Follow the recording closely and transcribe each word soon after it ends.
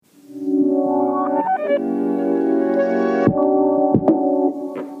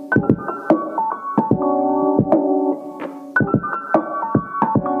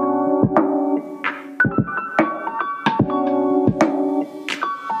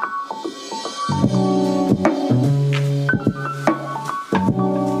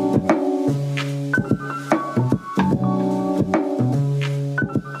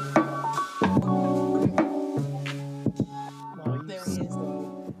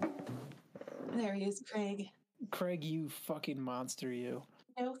there he is, Craig. Craig, you fucking monster, you.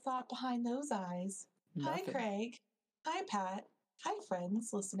 No thought behind those eyes. Nothing. Hi, Craig. Hi, Pat. Hi, friends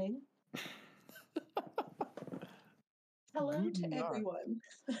listening. Hello Guten to Tag. everyone.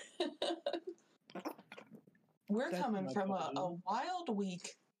 We're That's coming my from a cousin. wild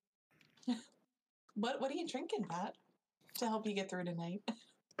week. What are you drinking, Pat, to help you get through tonight?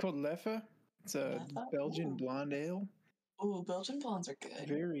 Called Leffe. It's a Leffe? Belgian Ooh. blonde ale. Ooh, Belgian blondes are good.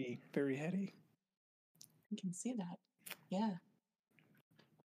 Very, very heady. You can see that. Yeah.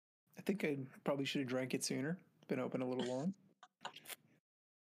 I think I probably should have drank it sooner. It's been open a little long.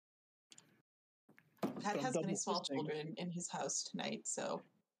 Pat I'm has many double small fisting. children in his house tonight, so.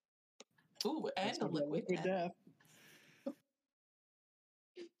 Ooh, That's and a what I liquid liquid death. death.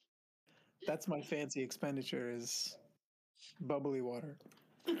 That's my fancy expenditure is bubbly water.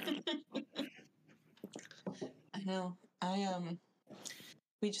 I know.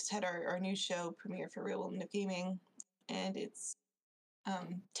 We just had our new show premiere for Real Women of Gaming, and it's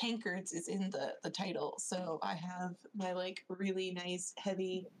Tankards is in the title. So I have my like really nice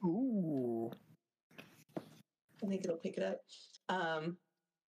heavy. Ooh. I think it'll pick it up.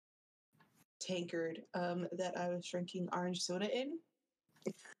 Tankard that I was drinking orange soda in.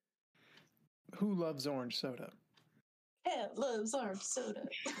 Who loves orange soda? Hell loves orange soda.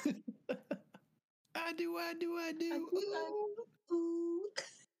 I do. Ooh.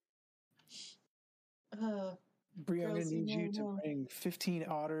 Brie, I'm going Girls to you need you to know. bring 15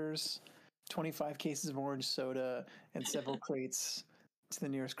 otters, 25 cases of orange soda, and several crates to the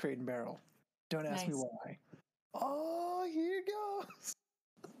nearest Crate and Barrel. Don't ask me Nice. why. Oh, here goes.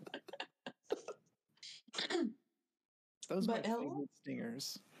 Those are my favorite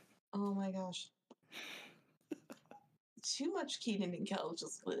stingers. Oh my gosh. Too much Keenan and Kel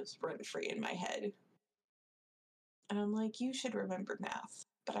just lives rent free in my head. And I'm like, you should remember math,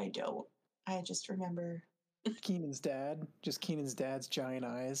 but I don't. I just remember Keenan's dad, just Keenan's dad's giant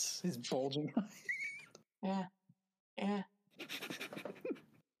eyes, his bulging eyes. Yeah.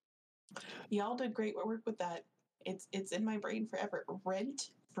 Y'all did great work with that. It's in my brain forever.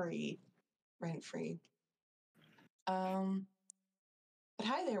 Rent free. But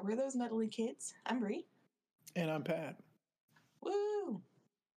hi there, we're those meddly kids. I'm Brie. And I'm Pat. Woo!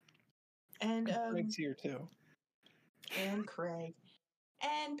 And Craig's here too. And Craig.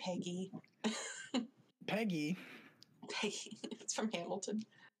 And Peggy. Peggy. It's from Hamilton.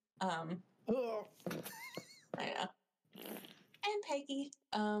 Oh. I know. And Peggy.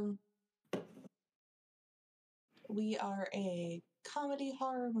 We are a comedy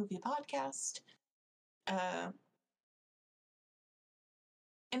horror movie podcast.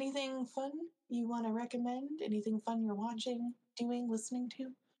 Anything fun you want to recommend? Anything fun you're watching, doing, listening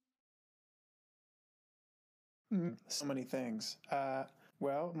to? So many things.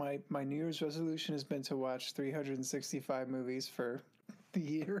 Well, my New Year's resolution has been to watch 365 movies for the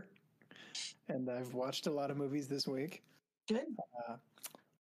year. And I've watched a lot of movies this week. Good.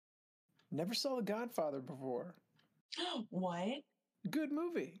 Never saw The Godfather before. What? Good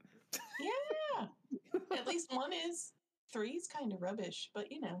movie. Yeah. At least one is. 3's kind of rubbish, but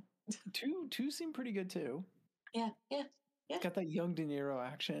you know. Two seem pretty good too. Yeah. It's got that young De Niro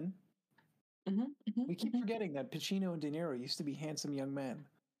action. We keep forgetting that Pacino and De Niro used to be handsome young men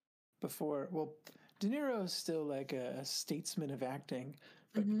before. Well, De Niro is still like a statesman of acting,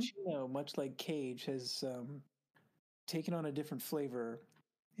 but Pacino, much like Cage, has taken on a different flavor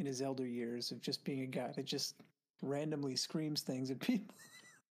in his elder years of just being a guy that just randomly screams things at people.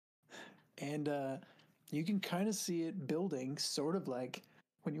 And you can kind of see it building, sort of like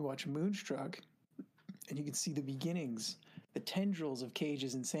when you watch Moonstruck, and you can see the beginnings, the tendrils of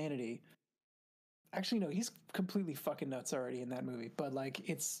Cage's insanity. Actually, no, he's completely fucking nuts already in that movie, but like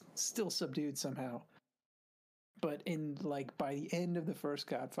it's still subdued somehow. But in like by the end of the first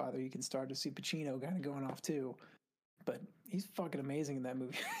Godfather, you can start to see Pacino kind of going off too. But he's fucking amazing in that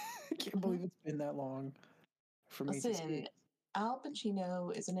movie. I can't believe it's been that long for me to see. Al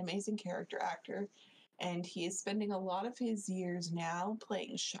Pacino is an amazing character actor, and he is spending a lot of his years now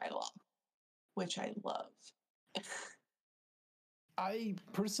playing Shylock, which I love. I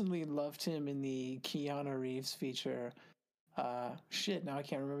personally loved him in the Keanu Reeves feature. Now I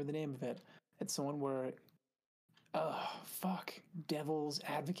can't remember the name of it. It's the one where, Devil's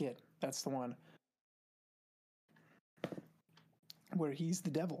Advocate. That's the one. Where he's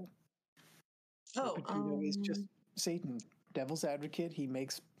the devil. Pacino is just Satan. Devil's Advocate.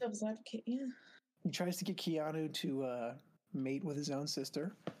 Devil's Advocate, yeah. He tries to get Keanu to mate with his own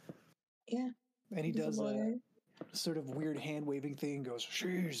sister. Yeah. And he does a sort of weird hand-waving thing and goes,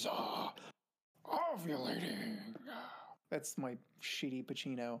 she's ovulating. That's my shitty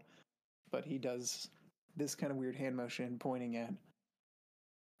Pacino. but he does this kind of weird hand motion pointing at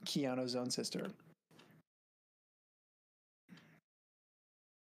Keanu's own sister.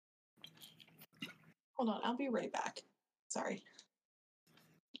 Hold on, I'll be right back. Sorry.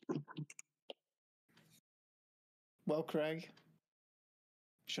 Well, Craig,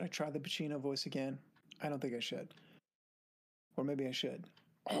 should I try the Pacino voice again? I don't think I should. Or maybe I should.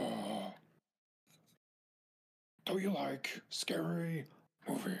 Oh, do you like scary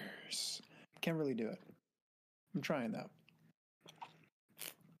movies? Can't really do it. I'm trying though.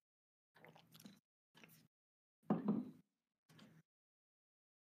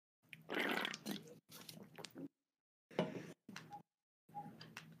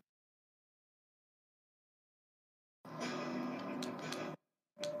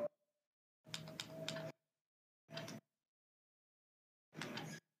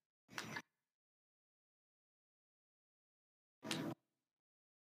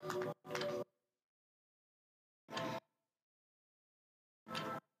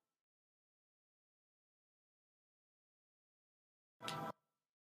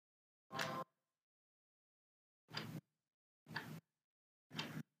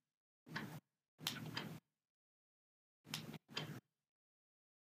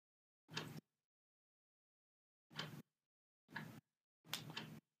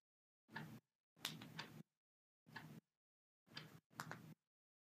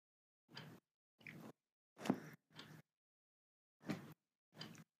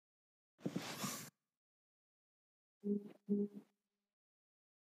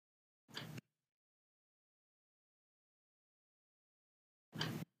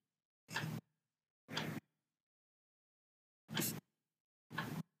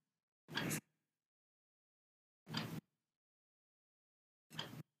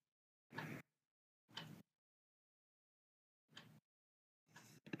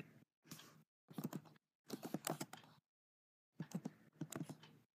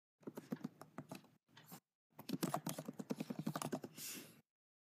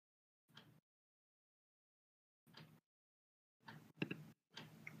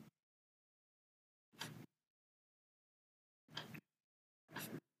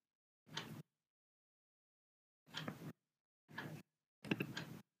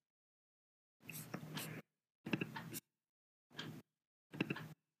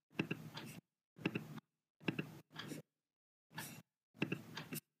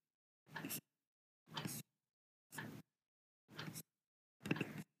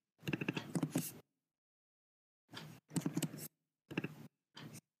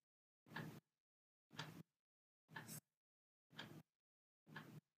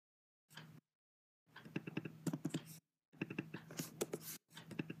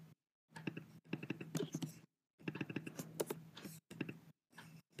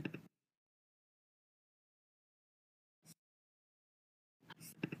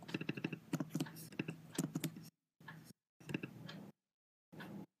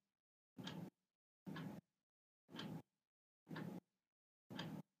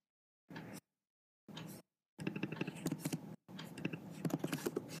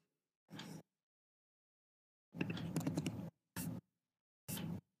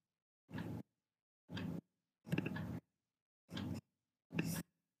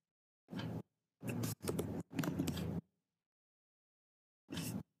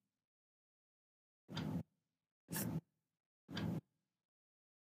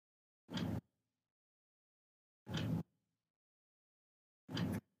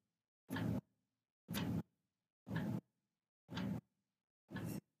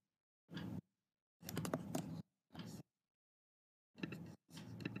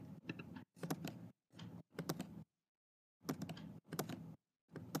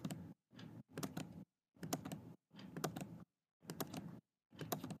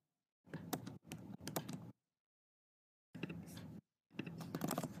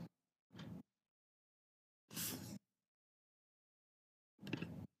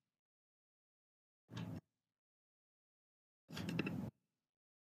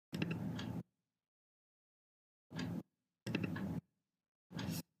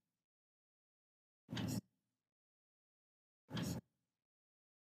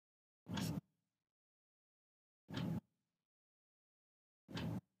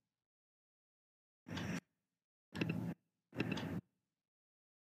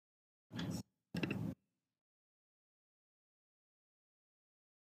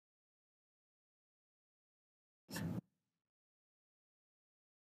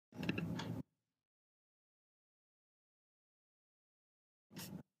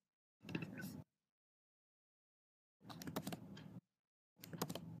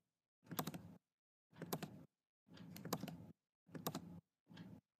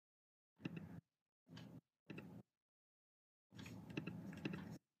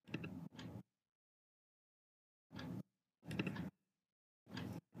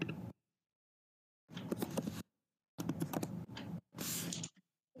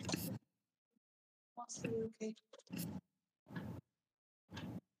 you okay?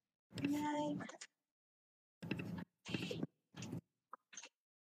 Night.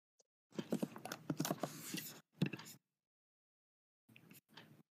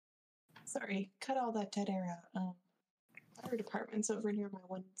 Sorry, cut all that dead air out. Our department's over near my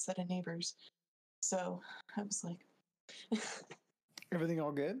one set of neighbors, so I was like, Everything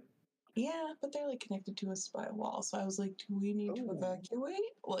all good? yeah, but they're like connected to us by a wall. So I was like, do we need to evacuate?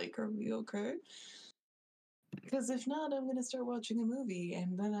 Like, are we okay? Because if not, I'm gonna start watching a movie,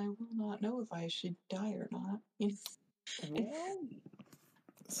 and then I will not know if I should die or not. Well,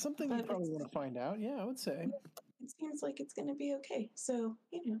 something you probably want to find out. Yeah, I would say. It seems like it's gonna be okay. So,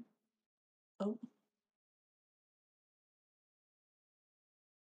 Oh.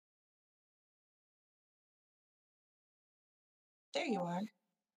 There you are.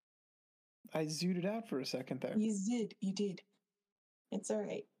 I zooted out for a second there. You did. It's all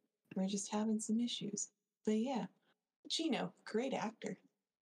right. We're just having some issues. But yeah, Pacino, great actor.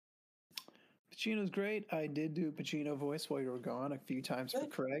 Pacino's great. I did do Pacino voice while you were gone a few times for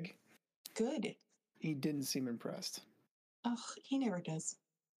Craig. Good. He didn't seem impressed. Oh, he never does.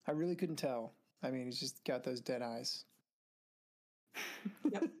 I really couldn't tell. I mean, he's just got those dead eyes.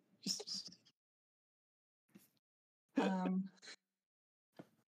 Yep.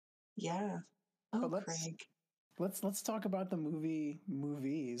 Yeah. Oh, but Craig. Let's talk about the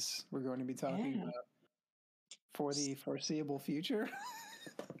movies we're going to be talking about for the foreseeable future.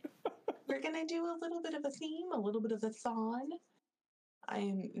 We're going to do a little bit of a theme, a little bit of a thon. I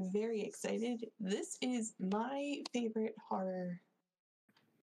am very excited. This is my favorite horror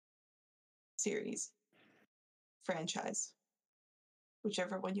series, franchise,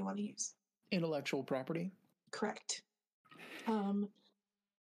 whichever one you want to use. Intellectual property. Correct.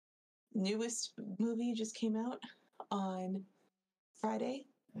 Newest movie just came out on Friday,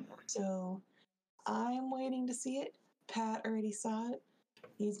 so I'm waiting to see it. Pat already saw it.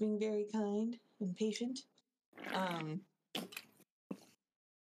 He's being very kind and patient. I'm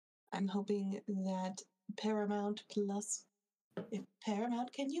hoping that Paramount Plus, if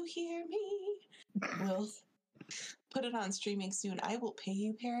Paramount, can you hear me? Will put it on streaming soon. I will pay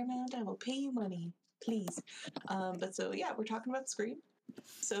you, Paramount. I will pay you money, please. But so yeah, we're talking about Scream.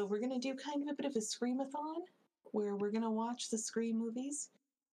 So we're gonna do kind of a bit of a Screamathon, where we're gonna watch the Scream movies,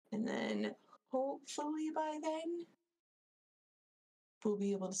 and then hopefully by then we'll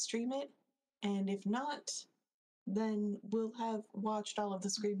be able to stream it. And if not, then we'll have watched all of the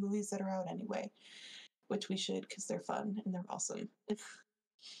Scream movies that are out anyway, which we should because they're fun and they're awesome.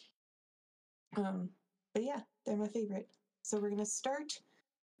 But yeah, they're my favorite. So we're gonna start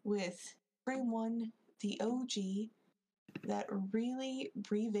with Scream 1, the OG, that really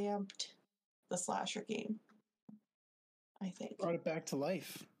revamped the slasher game. I think brought it back to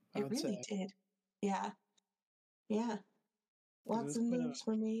life. It really did. Yeah. Lots of moves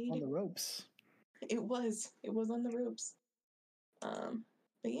were made. On the ropes. It was on the ropes. But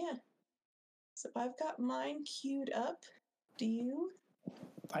yeah. So I've got mine queued up. Do you?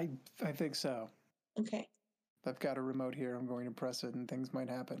 I think so. Okay. I've got a remote here. I'm going to press it and things might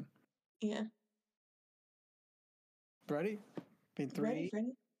happen. Yeah. Ready? In 3,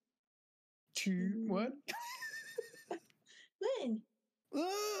 ready? 2, what? 1.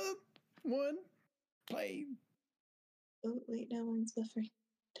 1. Play. Oh, wait, no, mine's buffering.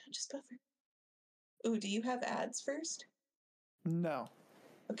 Don't just buffer. Oh, do you have ads first? No.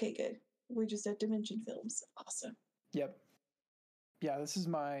 Okay, good. We're just at Dimension Films. Awesome. Yep. Yeah, this is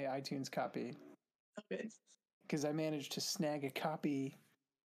my iTunes copy. Oh, good. Because I managed to snag a copy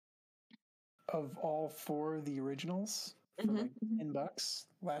of all 4 of the originals for like $10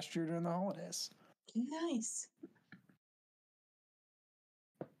 last year during the holidays. Nice.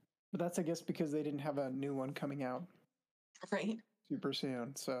 But that's, I guess, because they didn't have a new one coming out right super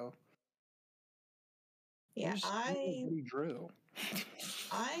soon. So yeah, I drew.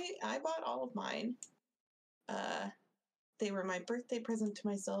 I bought all of mine. They were my birthday present to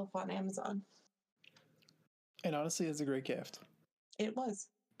myself on Amazon. And honestly, it's a great gift. It was.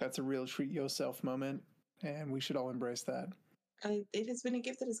 That's a real treat yourself moment, and we should all embrace that. It has been a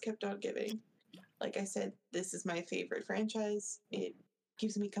gift that has kept on giving. Like I said, this is my favorite franchise. It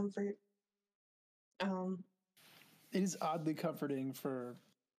gives me comfort. It is oddly comforting for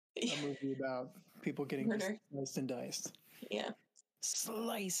a movie about people getting sliced and diced. Yeah.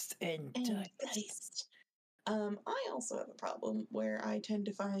 Sliced and diced. I also have a problem where I tend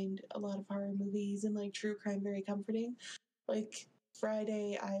to find a lot of horror movies and like true crime very comforting. Like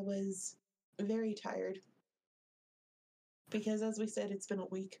Friday, I was very tired because, as we said, it's been a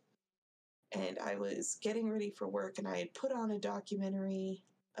week, and I was getting ready for work, and I had put on a documentary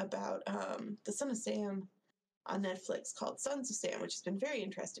about the Son of Sam on Netflix called Sons of Sam, which has been very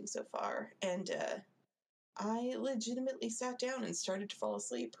interesting so far. And I legitimately sat down and started to fall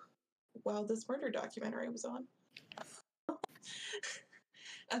asleep while this murder documentary was on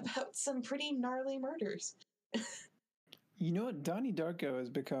about some pretty gnarly murders. You know what? Donnie Darko has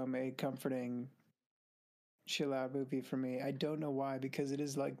become a comforting chill out movie for me. I don't know why, because it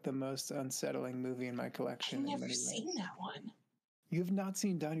is like the most unsettling movie in my collection. I've never seen that one. You have not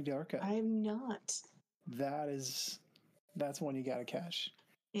seen Donnie Darko? I'm not. That's one you gotta catch.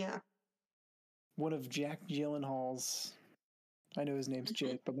 Yeah. One of Jack Gyllenhaal's, I know his name's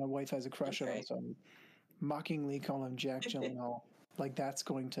Jake, but my wife has a crush on him, so I'm mockingly call him Jack Gyllenhaal. Like that's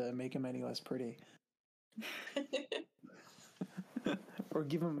going to make him any less pretty. Or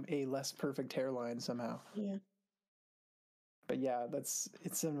give him a less perfect hairline somehow. Yeah. But yeah,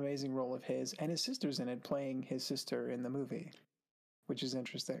 it's an amazing role of his, and his sister's in it, playing his sister in the movie, which is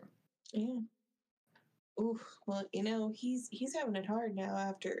interesting. Yeah. Ooh, well, you know, he's having it hard now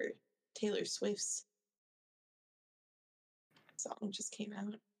after Taylor Swift's song just came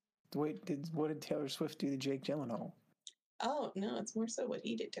out. Wait, what did Taylor Swift do to Jake Gyllenhaal? Oh, no, it's more so what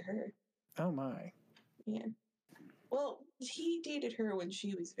he did to her. Oh my. Yeah. Well, he dated her when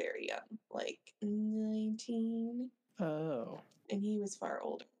she was very young, like 19. Oh. And he was far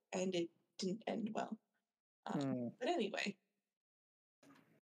older, and it didn't end well. But anyway,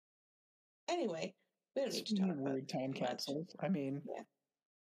 we don't need to talk about weird time capsules. I mean,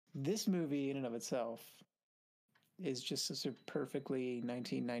 this movie in and of itself is just such a perfectly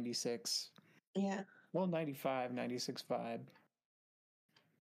 1996. Yeah. Well, 95, 96 vibe.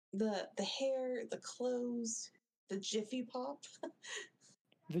 The hair, the clothes, the Jiffy Pop.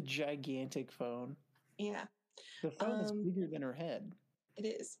 The gigantic phone. Yeah. The phone is bigger than her head. It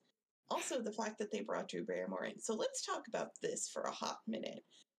is. Also, the fact that they brought Drew Barrymore in. So let's talk about this for a hot minute.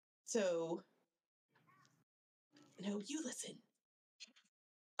 So, no, you listen.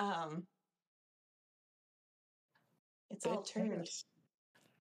 It's all turned.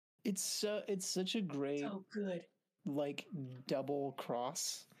 It's such a great, so good, like double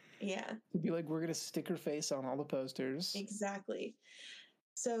cross. Yeah. To be like, we're gonna stick her face on all the posters. Exactly.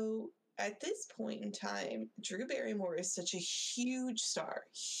 So at this point in time, Drew Barrymore is such a huge star,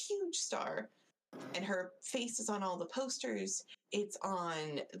 and her face is on all the posters. It's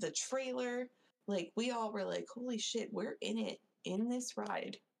on the trailer. Like, we all were like, holy shit, we're in this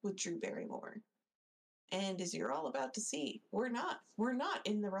ride with Drew Barrymore. And as you're all about to see, we're not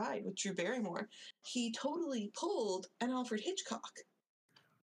in the ride with Drew Barrymore. He totally pulled an Alfred Hitchcock.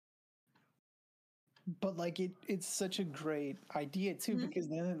 But like it's such a great idea too, because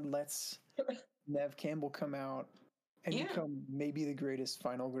then it lets Neve Campbell come out and become maybe the greatest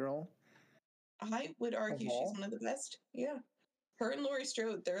final girl. I would argue she's one of the best. Yeah. Her and Laurie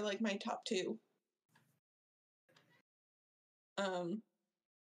Strode, they're like my top two.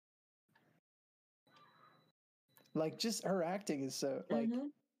 Like, just her acting is so like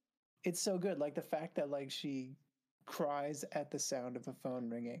it's so good. Like the fact that like she cries at the sound of a phone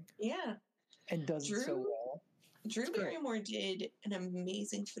ringing. Yeah. And does it so well. Drew Barrymore did an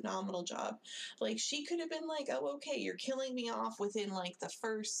amazing, phenomenal job. Like, she could have been like, oh, okay, you're killing me off within like the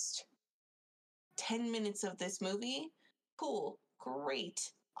first 10 minutes of this movie. Cool.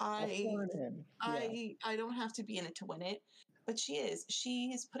 Great. I don't have to be in it to win it. But she is.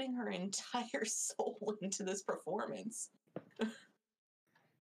 She is putting her entire soul into this performance.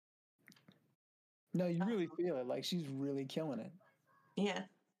 No, you really feel it. Like, she's really killing it. Yeah.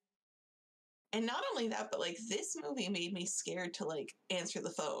 And not only that, but like, this movie made me scared to like answer the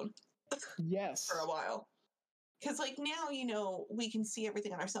phone. Yes. For a while. Because like now, you know, we can see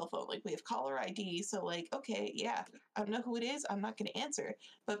everything on our cell phone. Like, we have caller ID. So like, okay, yeah, I don't know who it is. I'm not going to answer.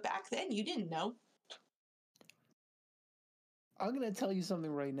 But back then you didn't know. I'm going to tell you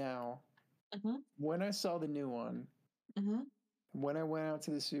something right now. When I saw the new one, when I went out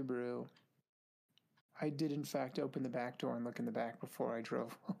to the Subaru, I did in fact open the back door and look in the back before I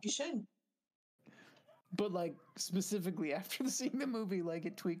drove home. You should. But like, specifically after seeing the movie, like,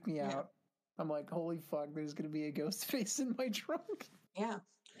 it tweaked me out. I'm like, holy fuck, there's going to be a ghost face in my trunk. Yeah.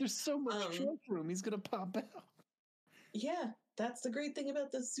 There's so much trunk room. He's going to pop out. Yeah, that's the great thing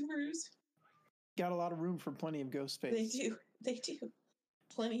about the Subarus. Got a lot of room for plenty of ghost face. They do.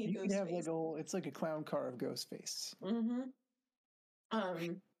 Plenty of ghost face. You can have like it's like a clown car of ghost face.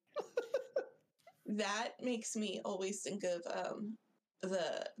 That makes me always think of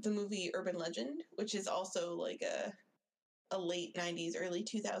the movie Urban Legend, which is also like a late 90s, early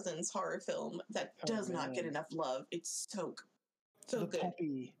 2000s horror film that does not get enough love. It's so good.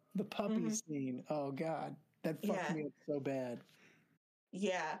 The puppy scene. Oh God, that fucked me up so bad.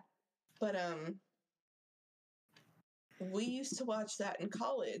 Yeah. But we used to watch that in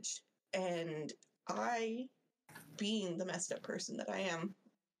college, and I, being the messed up person that I am,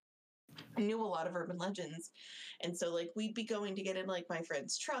 knew a lot of urban legends. And so like we'd be going to get in like my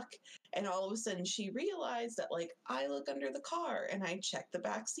friend's truck, and all of a sudden she realized that like I look under the car and I check the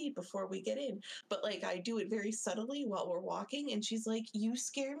back seat before we get in, but like I do it very subtly while we're walking, and she's like, you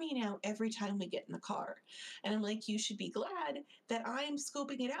scare me now every time we get in the car. And I'm like, you should be glad that I'm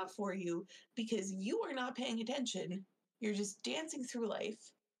scoping it out for you, because you are not paying attention, you're just dancing through life.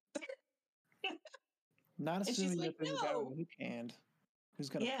 Not assuming like, that there's a guy with no. a hook hand who's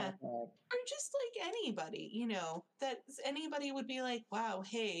gonna Yeah. pop out. Or just like anybody, that anybody would be like, wow,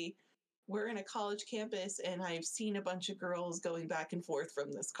 hey, we're in a college campus and I've seen a bunch of girls going back and forth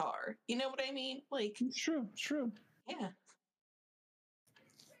from this car. You know what I mean? Like, It's true. It's true. yeah.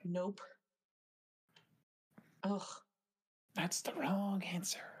 Nope. Ugh. That's the wrong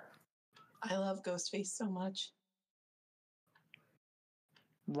answer. I love Ghostface so much.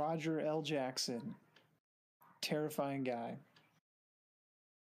 Roger L. Jackson. Terrifying guy.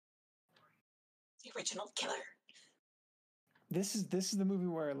 The original killer. This is the movie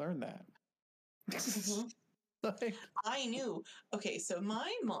where I learned that. Mm-hmm. Like, I knew. Okay, so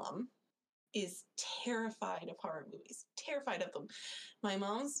my mom is terrified of horror movies, terrified of them. My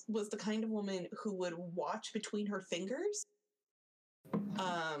mom's was the kind of woman who would watch between her fingers.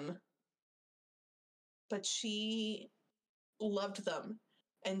 But she loved them.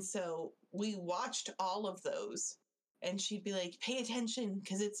 And so we watched all of those, and she'd be like, pay attention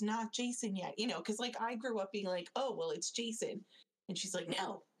because it's not Jason yet, because like I grew up being like, oh, well, it's Jason. And she's like,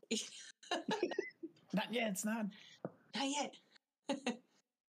 no. not yet. It's not. Not yet.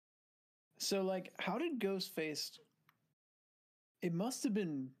 So, like, how did Ghostface? It must have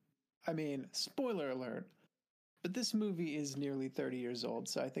been, I mean, spoiler alert, but this movie is nearly 30 years old,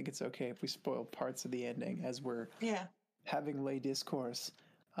 so I think it's okay if we spoil parts of the ending as we're having lay discourse.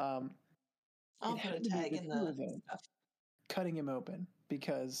 I'll put a tag in the stuff. Cutting him open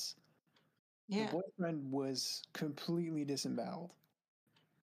because the boyfriend was completely disemboweled.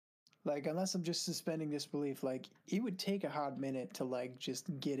 Like, unless I'm just suspending disbelief, like, it would take a hot minute to, like, just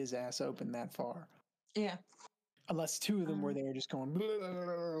get his ass open that far. Yeah. Unless two of them were there just going, blah, blah,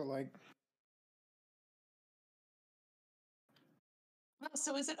 blah, like.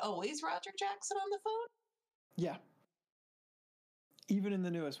 So is it always Roger Jackson on the phone? Yeah. Even in the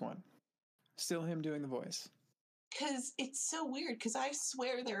newest one. Still him doing the voice. Because it's so weird, because I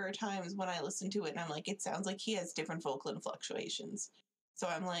swear there are times when I listen to it and I'm like, it sounds like he has different vocal fluctuations. So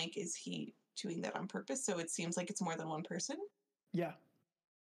I'm like, is he doing that on purpose? So it seems like it's more than one person? Yeah.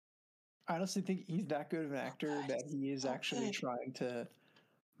 I honestly think he's that good of an actor that he is actually trying to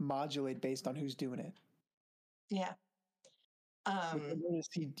modulate based on who's doing it. Yeah. I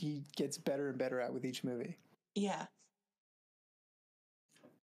noticed he gets better and better at with each movie. Yeah.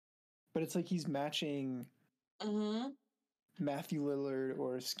 But it's like he's matching Matthew Lillard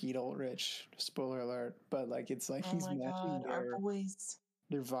or Skeet Ulrich. Spoiler alert. But like it's like he's matching our boys.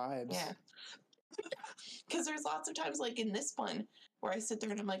 Their vibes. Yeah. Because there's lots of times like in this one where I sit there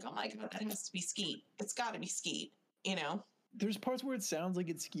and I'm like, oh my God, that has to be Skeet. It's got to be Skeet, There's parts where it sounds like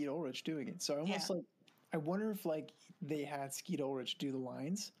it's Skeet Ulrich doing it. So I almost like, I wonder if like they had Skeet Ulrich do the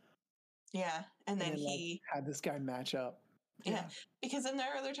lines. Yeah. And then he had this guy match up. Yeah. Because then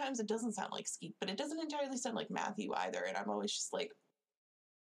there are other times it doesn't sound like Skeet, but it doesn't entirely sound like Matthew either. And I'm always just like,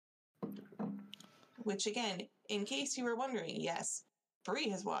 which again, in case you were wondering, yes, Brie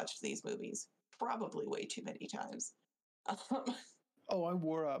has watched these movies probably way too many times. Oh, I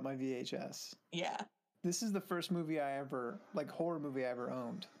wore out my VHS. Yeah. This is the first movie horror movie I ever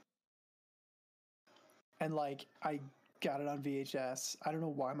owned. And like, I got it on VHS. I don't know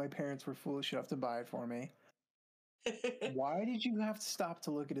why my parents were foolish enough to buy it for me. Why did you have to stop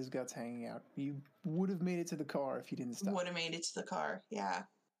to look at his guts hanging out? You would have made it to the car if you didn't stop. Would have made it to the car, yeah.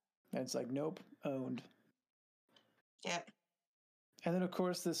 And it's like, nope, owned. Yeah. And then, of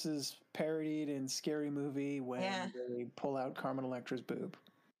course, this is parodied in Scary Movie when they pull out Carmen Electra's boob.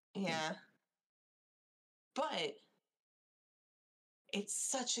 Yeah. But it's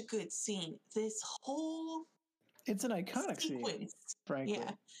such a good scene. This whole it's an iconic scene, frankly.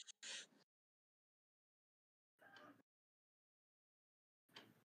 Yeah.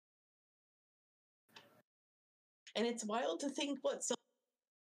 And it's wild to think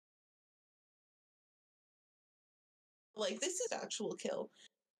like this is actual kill.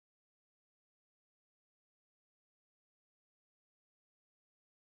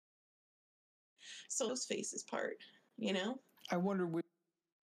 So those faces part, I wonder which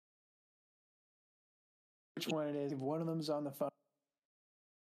one it is. If one of them's on the phone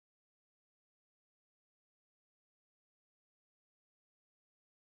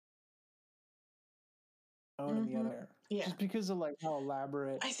and the other. Yeah. Just because of like how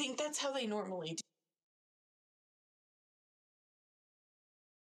elaborate. I think that's how they normally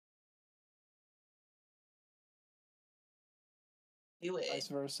do it. Vice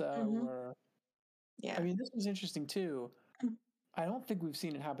versa. Or yeah. I mean, this was interesting too. I don't think we've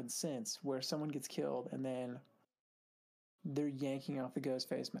seen it happen since, where someone gets killed and then they're yanking off the ghost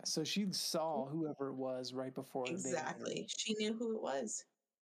face mask. So she saw whoever it was right before. Exactly. She knew who it was.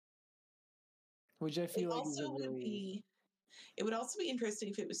 Which I feel like also would be. It would also be interesting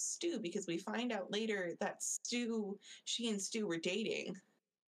if it was Stu, because we find out later that she and Stu were dating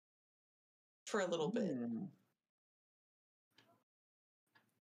for a little bit.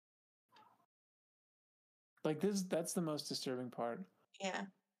 Like that's the most disturbing part. Yeah.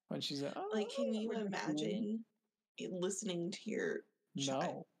 When she's like, like, can you imagine listening to your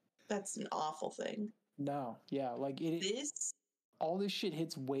child? That's an awful thing. No. Yeah. Like all this shit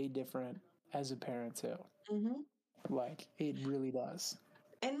hits way different as a parent too. Like it really does.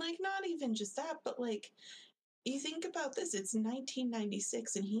 And like, not even just that, but like, you think about this, it's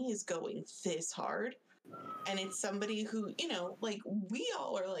 1996 and he is going this hard. And it's somebody who, you know, like we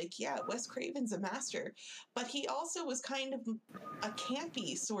all are like, yeah, Wes Craven's a master, but he also was kind of a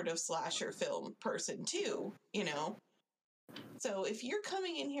campy sort of slasher film person too, you know? So if you're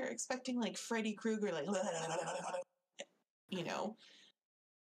coming in here expecting like Freddy Krueger, like, you know,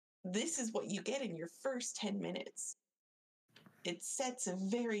 this is what you get in your first 10 minutes. It sets a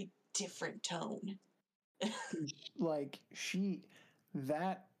very different tone. Like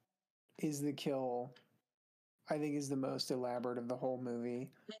that is the kill I think is the most elaborate of the whole movie.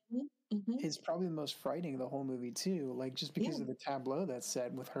 It's probably the most frightening of the whole movie too, like just because of the tableau that's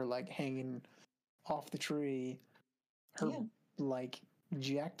set with her like hanging off the tree, her like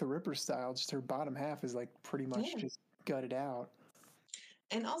Jack the Ripper style, just her bottom half is like pretty much just gutted out.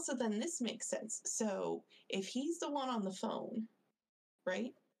 And also then this makes sense. So if he's the one on the phone,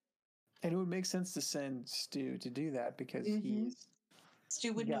 right? And it would make sense to send Stu to do that because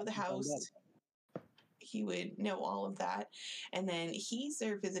Stu would know the house. He would know all of that. And then he's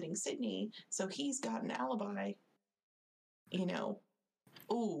there visiting Sydney, so he's got an alibi. You know,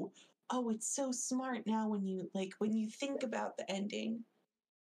 oh, it's so smart now when you think about the ending.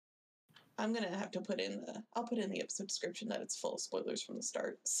 I'm gonna have to I'll put in the episode description that it's full of spoilers from the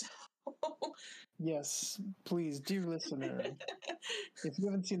start. So. Yes, please, dear listener, if you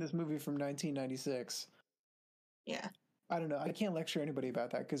haven't seen this movie from 1996, I don't know. I can't lecture anybody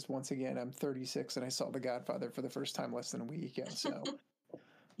about that because once again, I'm 36 and I saw The Godfather for the first time less than a week ago. So,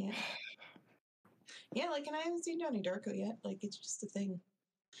 yeah, like, and I haven't seen Donnie Darko yet. Like, it's just a thing.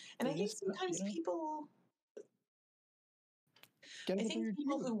 And I think sometimes people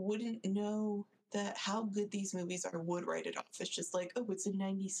who wouldn't know how good these movies are would write it off. It's just like, oh, it's a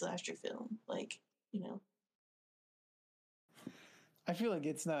 90s slasher film. Like, you know. I feel like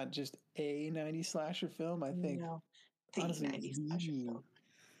it's not just a 90s slasher film. I think the honestly, 90s slasher film.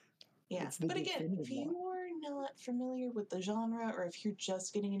 Yeah, but again, if you are not familiar with the genre, or if you're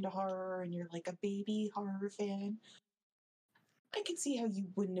just getting into horror and you're like a baby horror fan, I could see how you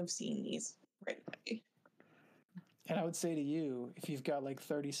wouldn't have seen these right away. And I would say to you, if you've got like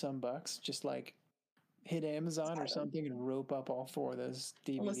 30 some bucks, just like hit Amazon or something and rope up all 4 of those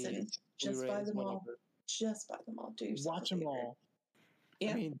DVDs. Listen, just buy them all. Just buy them all. Watch them all.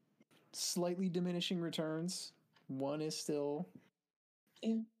 Yeah. I mean, slightly diminishing returns. 1 is still.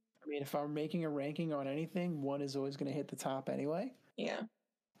 Yeah. I mean, if I'm making a ranking on anything, 1 is always going to hit the top anyway. Yeah.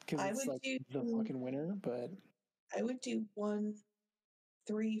 Because it's like the fucking winner, but. I would do 1,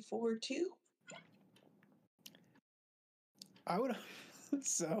 3, 4, 2. I would.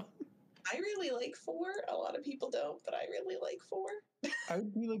 So. I really like 4. A lot of people don't, but I really like 4. I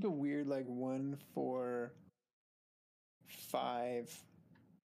would be like a weird, like 1, 4, 5,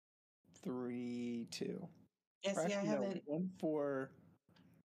 3, 2. Yes, I haven't. 1, 4,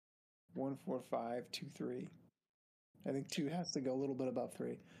 5, 2, 3. I think 2 has to go a little bit above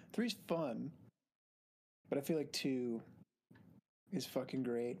 3. 3's fun, but I feel like 2 is fucking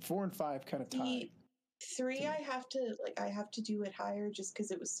great. 4 and 5 kind of tied. 3, I have to do it higher just because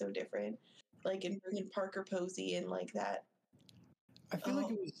it was so different. Like, in bringing Parker Posey and like that. I feel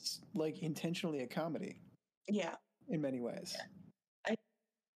like it was like intentionally a comedy. Yeah. In many ways. Yeah.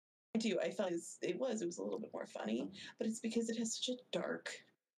 I do. I felt it was a little bit more funny, but it's because it has such a dark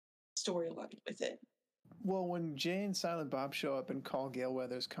storyline with it. Well, when Jay and Silent Bob show up and call Gale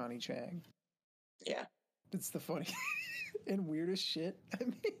Weathers Connie Chang. Yeah. It's the funny and weirdest shit. I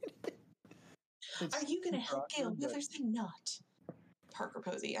mean, are you going to help Gale Weathers or not? Parker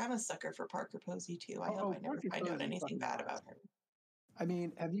Posey. I'm a sucker for Parker Posey too. I hope I never find out anything bad about her. I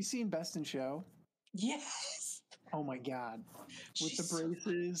mean, have you seen Best in Show? Yes. Oh my god. With the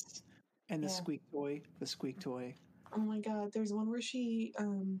braces and the squeak toy. Oh my god. There's one where she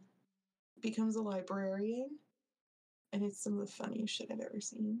becomes a librarian, and it's some of the funniest shit I've ever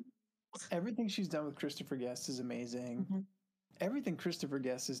seen. Everything she's done with Christopher Guest is amazing. Mm-hmm. Everything Christopher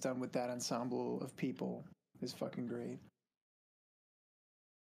Guest has done with that ensemble of people is fucking great.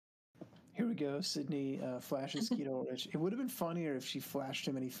 Here we go. Sydney flashes Skeet Ulrich. It would have been funnier if she flashed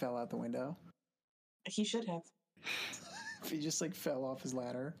him and he fell out the window. He should have. If he just like fell off his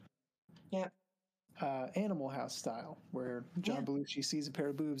ladder. Yeah. Animal House style, where John Belushi sees a pair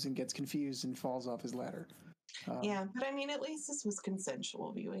of boobs and gets confused and falls off his ladder. Yeah, but I mean, at least this was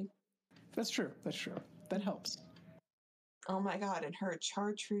consensual viewing. That's true. That's true. That helps. Oh my god, and her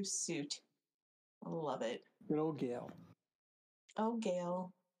chartreuse suit. I love it. Good old Gail. Oh,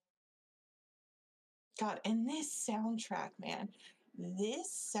 Gail. God, and this soundtrack, man.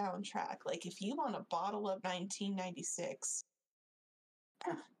 This soundtrack, like if you want a bottle of 1996,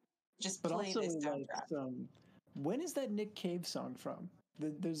 just play this soundtrack. Like, when is that Nick Cave song from?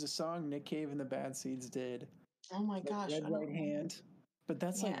 There's a song Nick Cave and the Bad Seeds did. Oh my gosh. Red Right Hand. But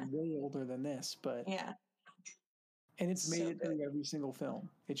that's like way older than this. But yeah. And it's made it through every single film.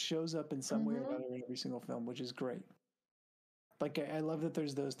 It shows up in some way or another in every single film, which is great. Like, I love that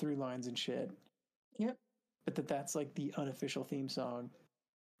there's those through lines and shit. Yep. But that's like the unofficial theme song.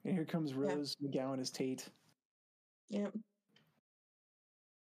 And here comes Rose McGowan as Tate. Yep.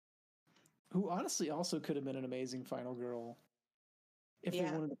 Who honestly also could have been an amazing final girl if they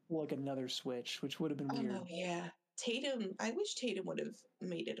wanted to pull like another switch, which would have been weird. Oh, yeah. Tatum, I wish Tatum would have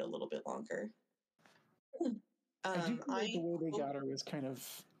made it a little bit longer. I do feel like the way they got her was kind of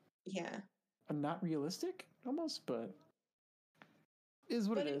not realistic almost, but is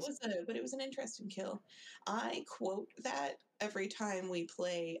what it is. But it was an interesting kill. I quote that every time we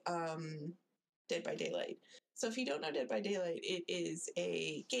play Dead by Daylight. So if you don't know Dead by Daylight, it is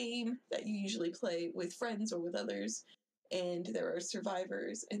a game that you usually play with friends or with others, and there are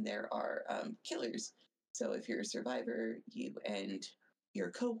survivors and there are killers. So if you're a survivor, you and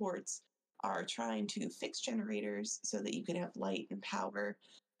your cohorts are trying to fix generators so that you can have light and power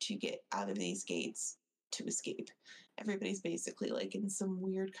to get out of these gates to escape. Everybody's basically like in some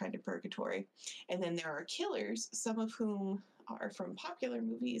weird kind of purgatory. And then there are killers, some of whom are from popular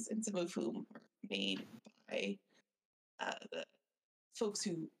movies and some of whom are made by the folks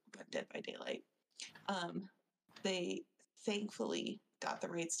who got Dead by Daylight. They thankfully got the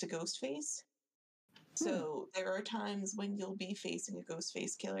rights to Ghostface. So there are times when you'll be facing a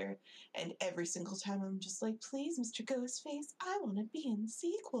Ghostface killer, and every single time I'm just like, please, Mr. Ghostface, I want to be in the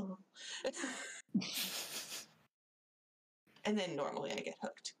sequel. And then normally I get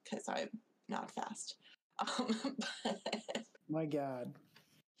hooked because I'm not fast. My God.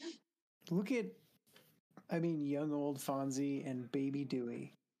 Look at, young old Fonzie and Baby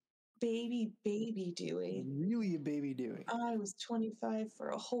Dewey. Baby Dewey. Really a Baby Dewey. I was 25 for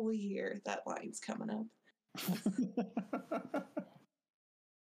a whole year. That line's coming up.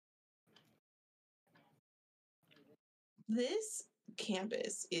 This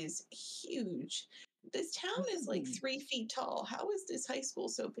campus is huge. This town is like 3 feet tall. How is this high school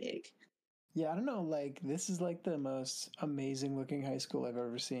so big? Yeah, I don't know. Like, this is like the most amazing looking high school I've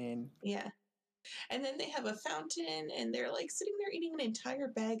ever seen. Yeah. And then they have a fountain and they're like sitting there eating an entire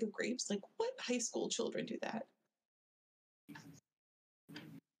bag of grapes. Like, what high school children do that?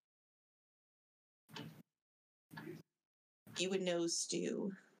 You would know,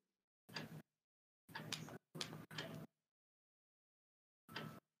 Stu.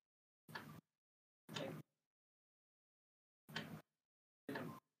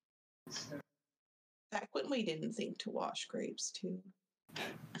 Back when we didn't think to wash grapes, too.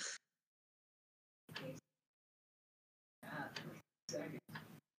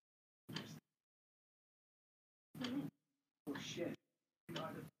 Oh shit.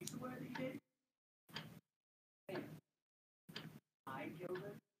 I killed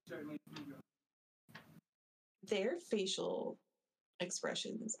it? Certainly. Their facial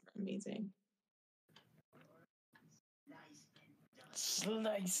expressions are amazing.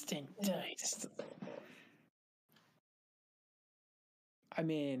 Sliced and diced. I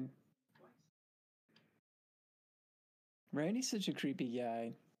mean, Randy's such a creepy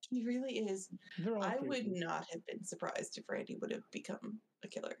guy. He really is. I would not have been surprised if Randy would have become a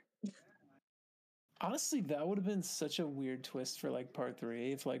killer. Honestly, that would have been such a weird twist for like part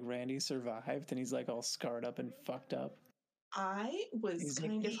 3 if like Randy survived and he's like all scarred up and fucked up. I was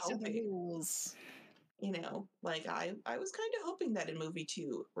kind of hoping, you know, like I was kind of hoping that in movie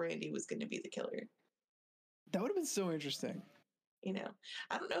 2, Randy was going to be the killer. That would have been so interesting. You know,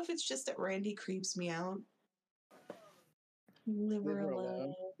 I don't know if it's just that Randy creeps me out. Liver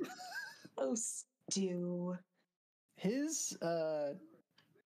alone. Oh, Stu. His, I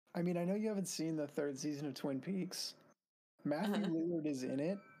mean, I know you haven't seen the 3rd season of Twin Peaks. Matthew Lillard is in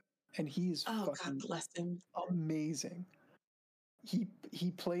it, and he's fucking God bless him. Amazing.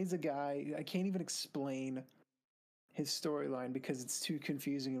 He plays a guy, I can't even explain his storyline because it's too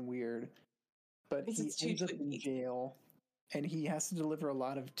confusing and weird. But he ends up in jail, and he has to deliver a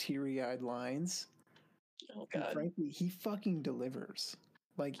lot of teary-eyed lines. Oh God! And frankly, he fucking delivers.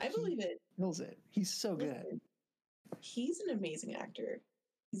 Like, I believe it. Kills it. He's so good. He's an amazing actor.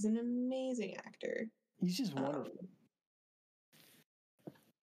 He's an amazing actor. He's just wonderful.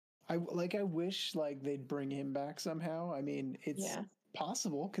 I wish like they'd bring him back somehow. I mean, it's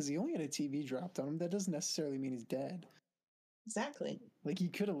possible because he only had a TV dropped on him. That doesn't necessarily mean he's dead. Exactly. Like, he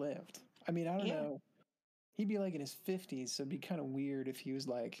could have lived. I mean, I don't know. He'd be like in his 50s, so it'd be kind of weird if he was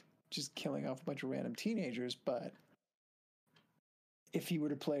like just killing off a bunch of random teenagers. But if he were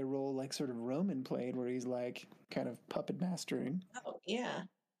to play a role like sort of Roman played, where he's like kind of puppet mastering. Oh yeah,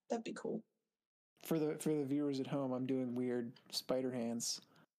 that'd be cool. For the viewers at home, I'm doing weird spider hands.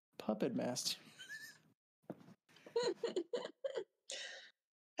 Puppet master.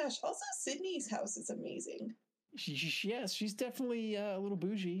 Gosh, also Sydney's house is amazing. Yes, she's definitely a little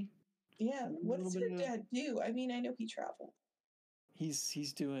bougie. Yeah, what does her dad do? I mean, I know he traveled.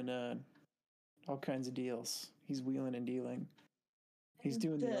 He's doing all kinds of deals. He's wheeling and dealing. He's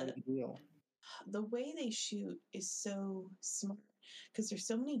doing the art of the deal. The way they shoot is so smart because there's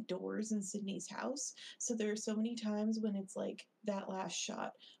so many doors in Sydney's house. So there are so many times when it's like that last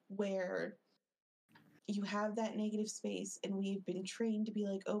shot where you have that negative space, and we've been trained to be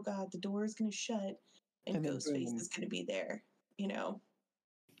like, oh God, the door is going to shut and Ghostface is going to be there, you know?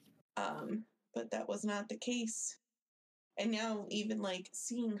 But that was not the case. And now even like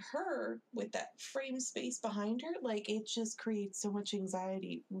seeing her with that frame space behind her, like it just creates so much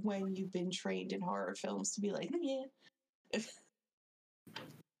anxiety when you've been trained in horror films to be like, yeah.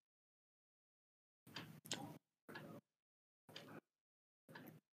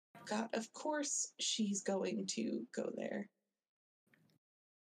 God, of course she's going to go there.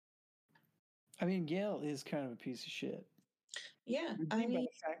 I mean, Gail is kind of a piece of shit. Yeah, I mean, by the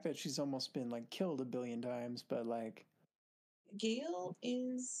fact that she's almost been like killed 1 billion times, but like Gail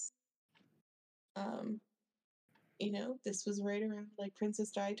is, you know, this was right around like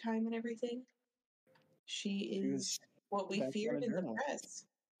Princess Di time and everything. She is what we feared in the press.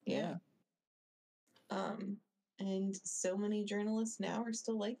 Yeah. And so many journalists now are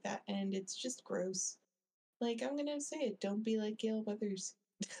still like that, and it's just gross. Like, I'm gonna say it, don't be like Gail Weathers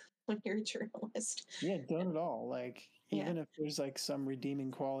when you're a journalist. Yeah, don't at all. Like, even if there's like some redeeming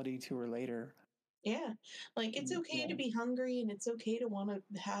quality to her later. Yeah, like it's okay to be hungry and it's okay to want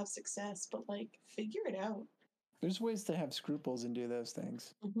to have success, but like figure it out. There's ways to have scruples and do those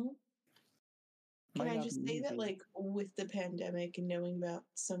things. Mm-hmm. Can I just say that, like, with the pandemic and knowing about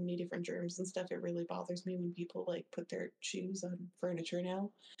so many different germs and stuff, it really bothers me when people like put their shoes on furniture now.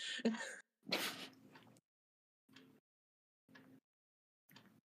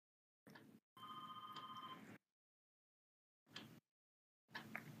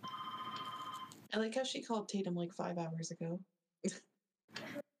 I like how she called Tatum like 5 hours ago.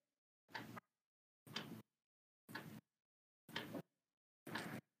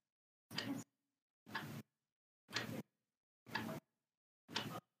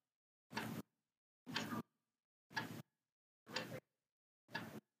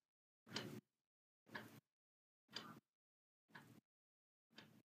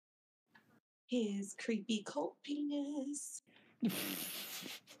 His creepy cult penis.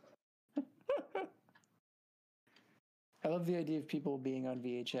 I love the idea of people being on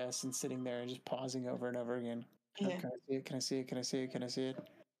VHS and sitting there and just pausing over and over again. Yeah. Can I see it? Can I see it? Can I see it? Can I see it?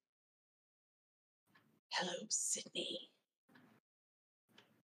 Hello, Sydney.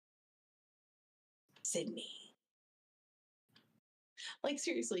 Sydney. Like,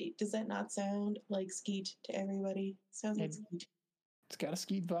 seriously, does that not sound like Skeet to everybody? Sounds like Skeet. It's got a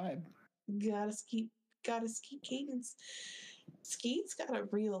Skeet vibe. Got a Skeet cadence. Skeet's got a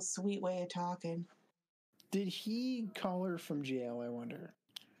real sweet way of talking. Did he call her from jail, I wonder?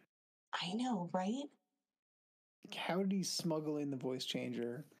 I know, right? How did he smuggle in the voice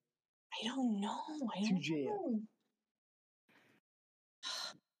changer? I don't know. To jail.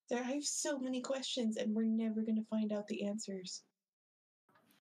 I have so many questions, and we're never going to find out the answers.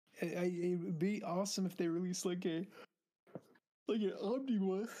 It would be awesome if they released like an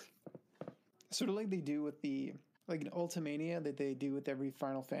omnibus, sort of like they do with the like an Ultimania that they do with every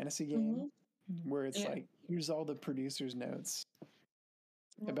Final Fantasy game. where it's like, here's all the producer's notes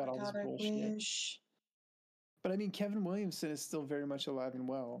about all this bullshit. I wish. But I mean, Kevin Williamson is still very much alive and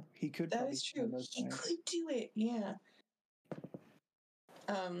well. He could. That is true. He could do it. Yeah.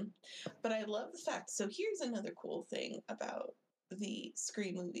 But I love the fact. So here's another cool thing about the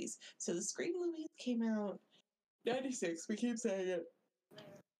Scream movies. So the Scream movies came out 96. We keep saying it.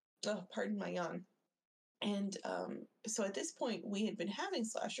 Oh, pardon my yawn. And so at this point, we had been having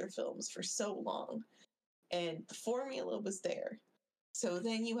slasher films for so long, and the formula was there. So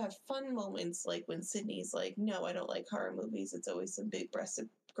then you have fun moments like when Sydney's like, no, I don't like horror movies. It's always some big-breasted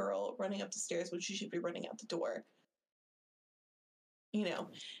girl running up the stairs when she should be running out the door. You know,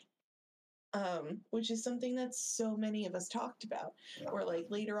 which is something that so many of us talked about. Or like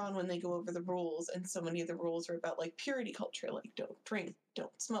later on when they go over the rules, and so many of the rules are about like purity culture, like don't drink,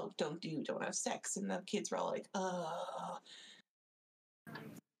 don't smoke, don't have sex. And the kids were all like, oh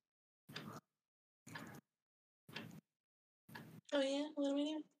yeah, what am I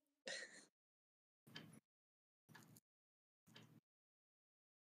doing?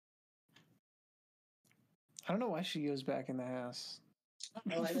 I don't know why she goes back in the house. I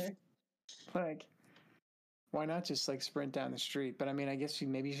don't know either. Like, why not just like sprint down the street? But I mean, I guess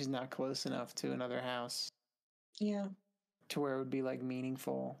maybe she's not close enough to another house. Yeah. To where it would be like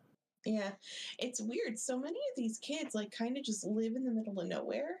meaningful. Yeah. It's weird. So many of these kids like kind of just live in the middle of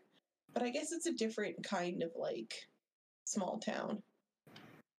nowhere. But I guess it's a different kind of like small town.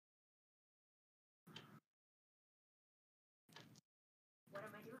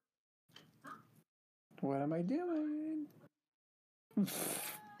 What am I doing?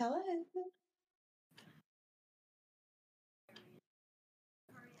 Hello.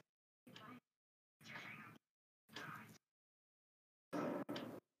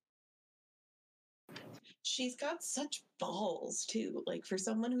 She's got such balls too. Like for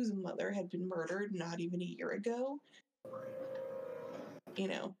someone whose mother had been murdered not even a year ago, you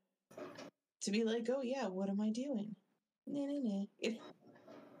know, to be like, oh yeah, what am I doing?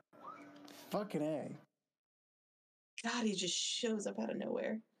 Fucking A. God, he just shows up out of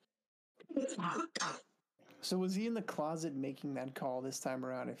nowhere. So was he in the closet making that call this time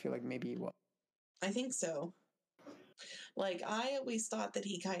around? I feel like maybe he was. I think so. Like, I always thought that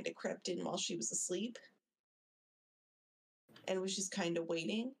he kind of crept in while she was asleep and was just kind of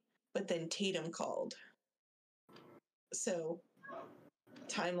waiting, but then Tatum called. So,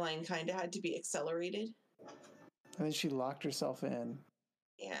 timeline kind of had to be accelerated. And then she locked herself in.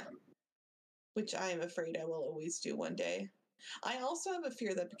 Yeah. Which I am afraid I will always do one day. I also have a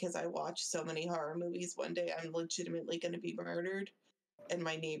fear that because I watch so many horror movies, one day I'm legitimately going to be murdered, and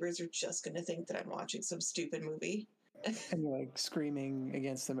my neighbors are just going to think that I'm watching some stupid movie. And you're like screaming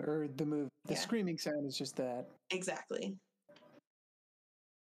against them, or the screaming sound is just that. Exactly.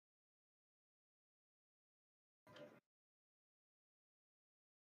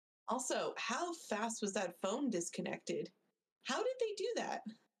 Also, how fast was that phone disconnected? How did they do that?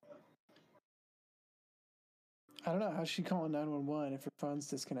 I don't know. How's she calling 911 if her phone's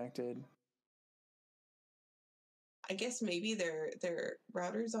disconnected? I guess maybe their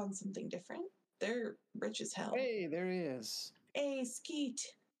router's on something different. They're rich as hell. Hey, there he is. Hey, Skeet.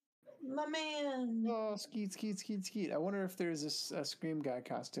 My man. Oh, Skeet. I wonder if there's a Scream guy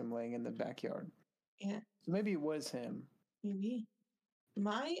costume laying in the backyard. Yeah. So maybe it was him. Maybe.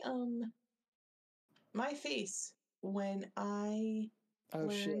 My face when I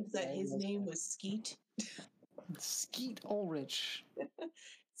learned that his name was Skeet. Skeet Ulrich.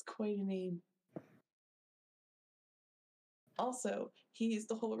 It's quite a name. Also, he's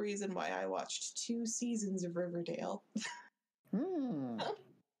the whole reason why I watched 2 seasons of Riverdale.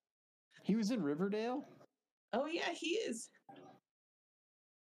 He was in Riverdale? Oh yeah, he is.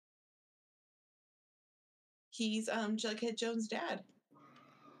 He's Jughead Jones' dad.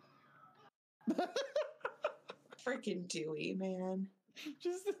 Freaking Dewey, man.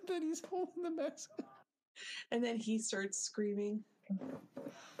 Just that he's holding the mask. And then he starts screaming.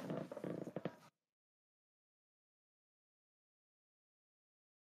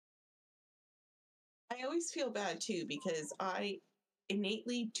 I always feel bad too because I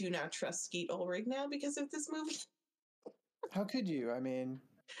innately do not trust Skeet Ulrich now because of this movie. How could you? I mean,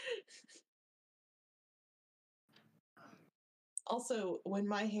 also, when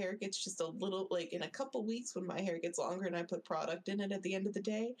my hair gets just a little, like in a couple weeks, when my hair gets longer and I put product in it at the end of the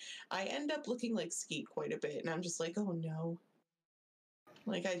day, I end up looking like Skeet quite a bit. And I'm just like, oh no.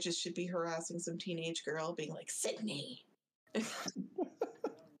 Like, I just should be harassing some teenage girl, being like, Sydney. Oh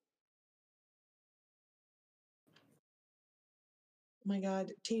my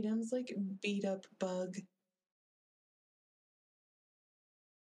God, Tatum's like beat up bug.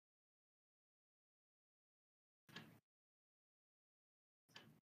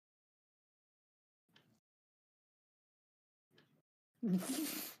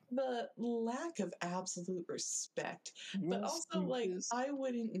 The lack of absolute respect. But also, like, I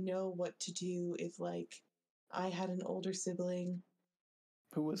wouldn't know what to do if, like, I had an older sibling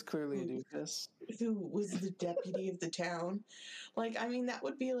who was clearly a doofus, who was the deputy of the town. Like, I mean, that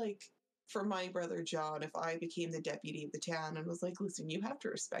would be like for my brother John if I became the deputy of the town and was like, listen, you have to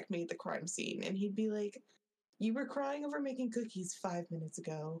respect me at the crime scene. And he'd be like, you were crying over making cookies 5 minutes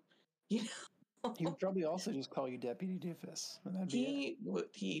ago. You know? He would probably also just call you Deputy Doofus. And that'd be it.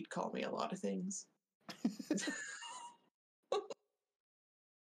 He'd call me a lot of things.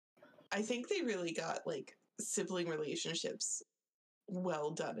 I think they really got like sibling relationships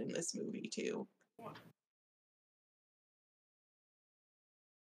well done in this movie too.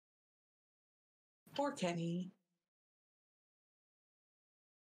 Poor Kenny.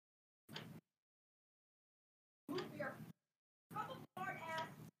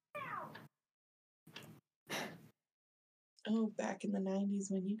 Oh, back in the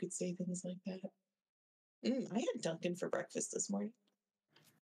 90s when you could say things like that. I had Dunkin' for breakfast this morning.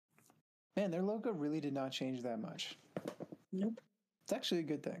 Man, their logo really did not change that much. Nope. It's actually a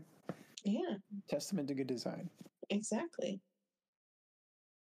good thing. Yeah. Testament to good design. Exactly.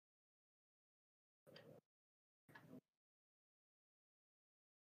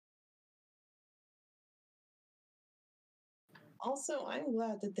 Also, I'm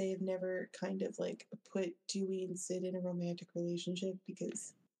glad that they have never kind of like put Dewey and Sid in a romantic relationship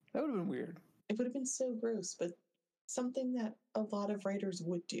because that would have been weird. It would have been so gross, but something that a lot of writers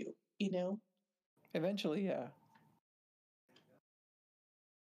would do, you know? Eventually, yeah. I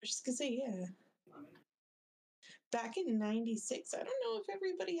was just gonna say, yeah. Back in 96, I don't know if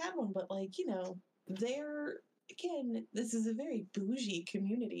everybody had one, but like, you know, again, this is a very bougie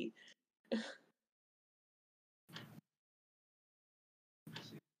community.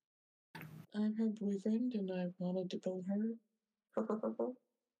 I'm her boyfriend and I wanted to bone her.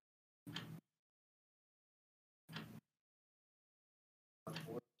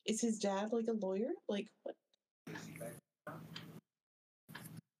 Is his dad like a lawyer? Like what?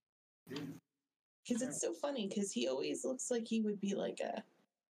 Because it's so funny because he always looks like he would be like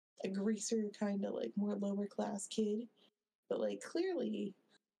a greaser kind of like more lower class kid. But like clearly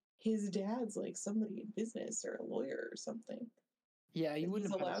his dad's like somebody in business or a lawyer or something. Yeah, you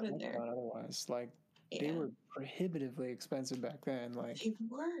wouldn't have allowed in there otherwise. Like they were prohibitively expensive back then. Like they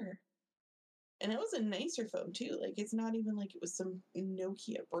were. And it was a nicer phone too. Like it's not even like it was some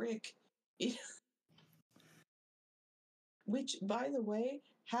Nokia brick. Which, by the way,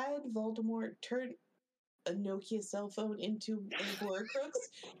 had Voldemort turned a Nokia cell phone into a Horcrux,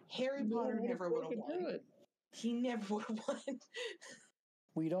 Harry Potter never would have won. He never would have won.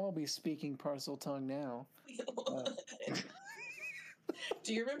 We'd all be speaking Parseltongue now.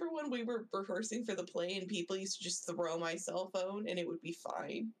 Do you remember when we were rehearsing for the play and people used to just throw my cell phone and it would be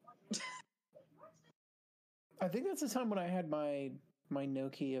fine? I think that's the time when I had my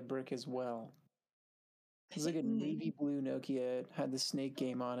Nokia brick as well. It was like a navy blue Nokia. It had the Snake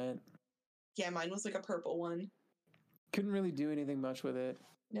game on it. Yeah, mine was like a purple one. Couldn't really do anything much with it.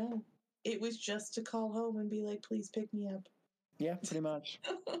 No. It was just to call home and be like, please pick me up. Yeah, pretty much.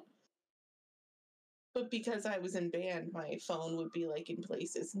 But because I was in band, my phone would be like in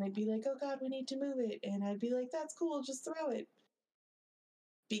places and they'd be like, oh God, we need to move it. And I'd be like, that's cool, just throw it.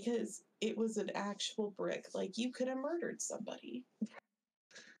 Because it was an actual brick. Like you could have murdered somebody.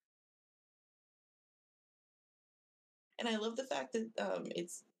 And I love the fact that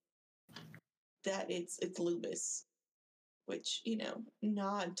it's Loomis, which, you know,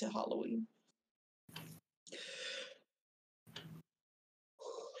 nod to Halloween.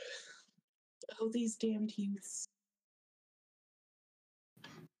 Oh, these damned youths.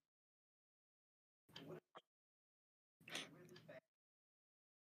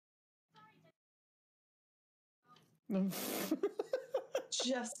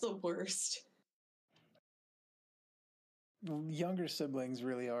 Just the worst. Younger siblings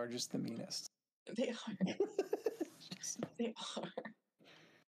really are just the meanest. They are. They are.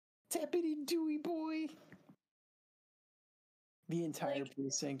 Deputy Dewey boy. The entire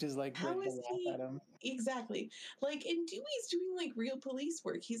precinct is like ready to laugh at him. Exactly. Like, and Dewey's doing like real police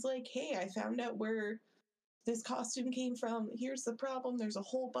work. He's like, hey, I found out where this costume came from. Here's the problem. There's a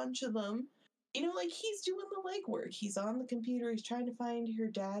whole bunch of them. You know, like he's doing the legwork. He's on the computer. He's trying to find your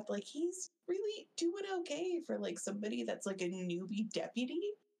dad. Like he's really doing okay for like somebody that's like a newbie deputy.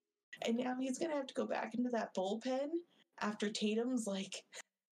 And now he's going to have to go back into that bullpen after Tatum's like...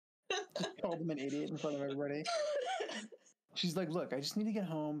 called him an idiot in front of everybody. She's like, look, I just need to get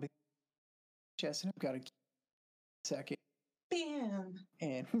home. Jess and I've got a second. Bam.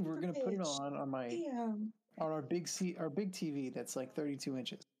 And we're going to put it on on our big TV that's like 32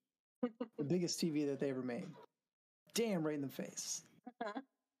 inches, the biggest TV that they ever made. Damn, right in the face.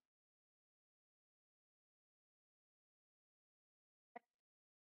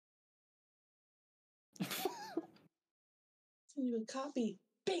 Send you a copy.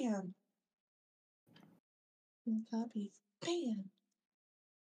 Bam. Copy. Bam.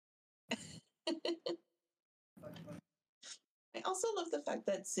 I also love the fact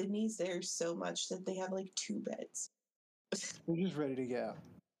that Sydney's there so much that they have like 2 beds. We're just ready to go.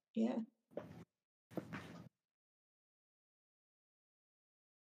 Yeah.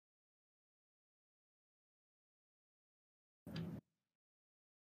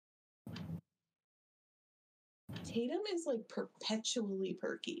 Tatum is like perpetually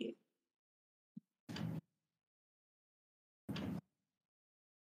perky.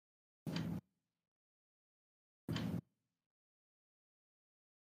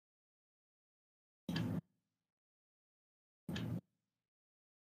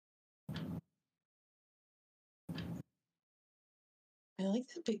 I like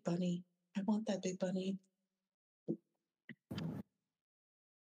that big bunny. I want that big bunny.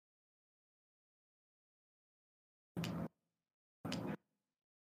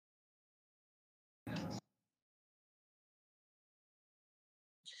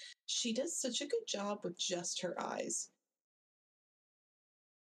 She does such a good job with just her eyes.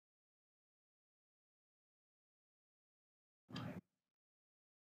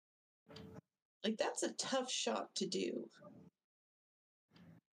 Like, that's a tough shot to do.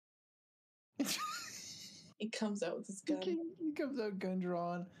 He comes out with his gun. He comes out gun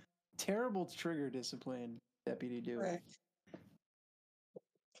drawn. Terrible trigger discipline, Deputy Dewey. Correct.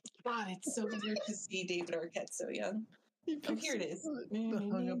 God, it's so weird to see David Arquette so young. Oh, here it is. The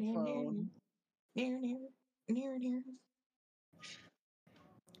hung up phone. Near.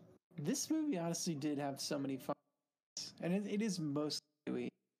 This movie honestly did have so many fun, and it is mostly Dewey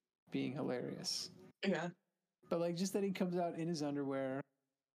being hilarious. Yeah. But like just that he comes out in his underwear,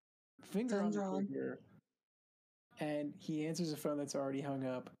 finger on the trigger, and he answers a phone that's already hung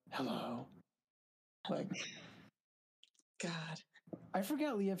up. Hello. Like, God. I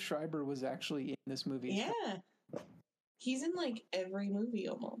forgot Liev Schreiber was actually in this movie. Yeah. He's in like every movie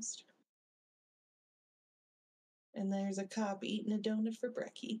almost. And there's a cop eating a donut for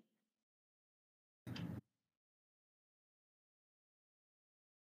brekkie.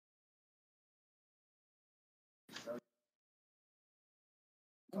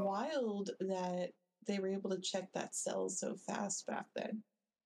 Wild that they were able to check that cell so fast back then.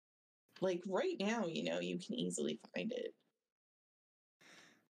 Like right now, you know, you can easily find it.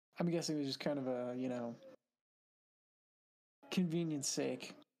 I'm guessing it was just kind of a, you know, convenience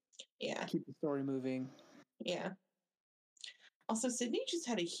sake. Yeah. Keep the story moving. Yeah. Also, Sydney just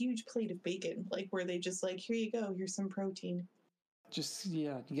had a huge plate of bacon, like where they just like, here you go, here's some protein. Just,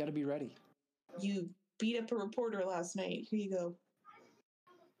 yeah, you got to be ready. You beat up a reporter last night. Here you go.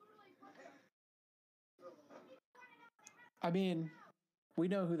 I mean, we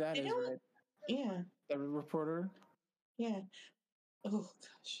know who that is, right? Yeah. The reporter? Yeah. Oh,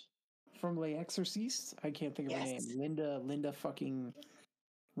 gosh. From Les Exorcistes? I can't think of her name.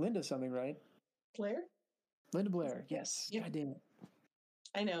 Linda something, right? Blair? Linda Blair, yes. Yep. God damn it.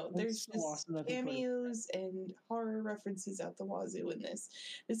 I know. There's so awesome cameos and horror references out the wazoo in this.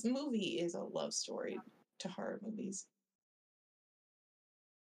 This movie is a love story to horror movies.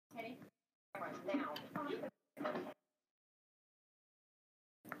 Now.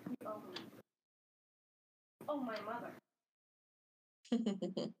 Oh, my mother.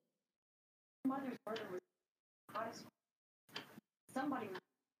 Mother's murder was hottest. Somebody was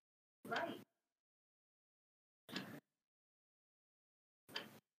right.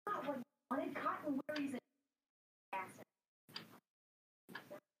 Not what he wanted. Cotton worries and acid.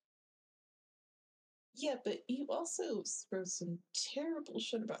 Yeah, but you also wrote some terrible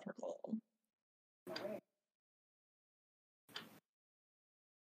shit about her mom.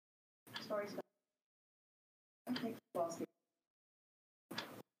 Stories about okay,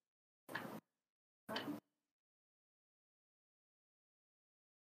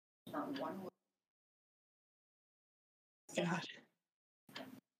 not one word. God.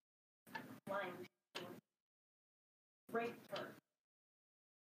 Raped her.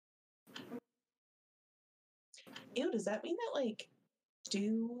 Ew, does that mean that like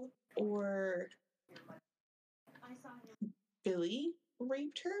Stu or Billy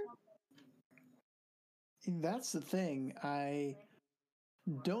raped her? That's the thing. I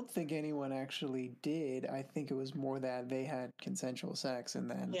don't think anyone actually did. I think it was more that they had consensual sex, and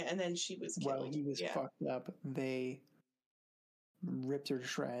then and then she was killed. While he was fucked up, they ripped her to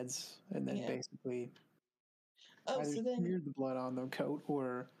shreds, and then basically Oh, Either so then, smeared the blood on the coat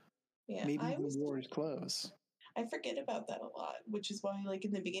or yeah, maybe I even was wore his clothes. I forget about that a lot, which is why, like,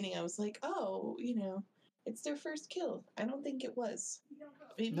 in the beginning, I was like, oh, it's their first kill. I don't think it was.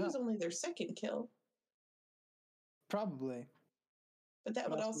 Maybe it No, was only their second kill, probably. but that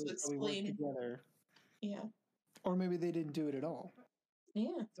But would also also they probably worked explain, together. yeah, Or maybe they didn't do it at all.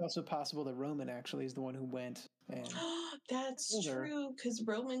 yeah. It's also possible that Roman actually is the one who went and That's killed her. true, because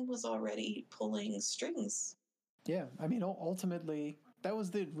Roman was already pulling strings. Yeah, I mean, ultimately, that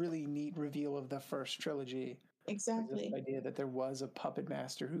was the really neat reveal of the first trilogy. Exactly. This idea that there was a puppet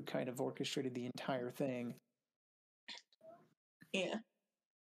master who kind of orchestrated the entire thing. Yeah.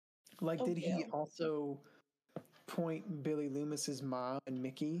 Like, Oh, did he Gale. also point Billy Loomis's mom and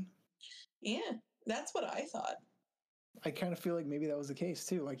Mickey? Yeah, that's what I thought. I kind of feel like maybe that was the case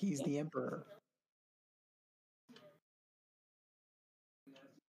too. Like, he's the emperor.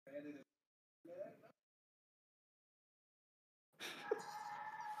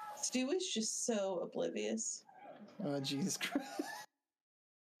 Stu is just so oblivious. Oh, Jesus Christ.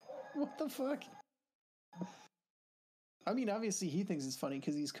 What the fuck? I mean, obviously he thinks it's funny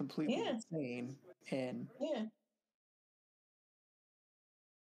because he's completely insane. And yeah.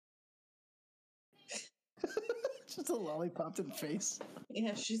 just a lollipop to the face.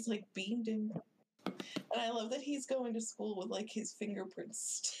 Yeah, she's like beamed him. And I love that he's going to school with like his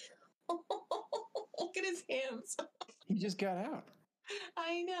fingerprints. Look at his hands. He just got out.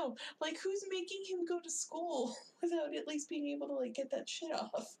 I know. Like, who's making him go to school without at least being able to like get that shit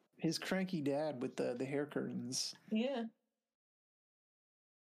off? His cranky dad with the hair curtains. Yeah.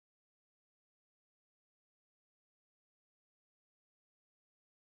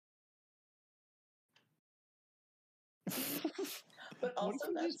 But also what if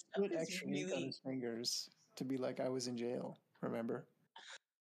he that just stuff put is extra ink on really, his fingers to be like, I was in jail, remember?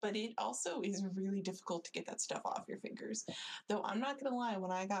 but it also is really difficult to get that stuff off your fingers. Though I'm not gonna lie,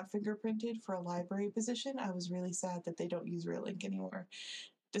 when I got fingerprinted for a library position, I was really sad that they don't use real ink anymore,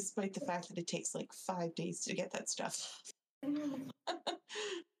 despite the fact that it takes like 5 days to get that stuff.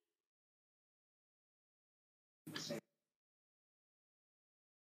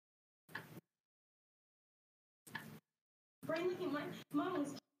 Brain leaking. My mom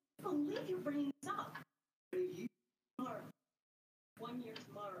was. I can't believe you're bringing this up. Tomorrow. 1 year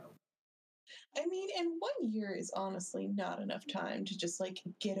tomorrow. I mean, and 1 year is honestly not enough time to just like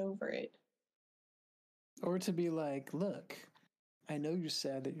get over it. Or to be like, look, I know you're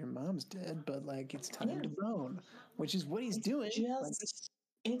sad that your mom's dead, but like it's time to bone, which is what he's doing.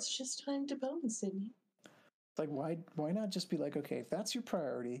 It's just time to bone, Sydney. Like, why not just be like, okay, if that's your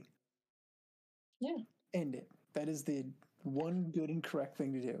priority, end it. That is the one good and correct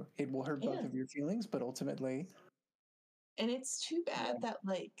thing to do. It will hurt both of your feelings, but ultimately. And it's too bad that,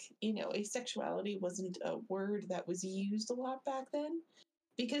 like, asexuality wasn't a word that was used a lot back then.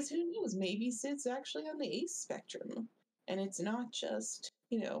 Because who knows, maybe Sid's actually on the ace spectrum. And it's not just,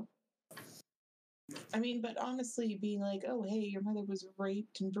 I mean, but honestly, being like, oh, hey, your mother was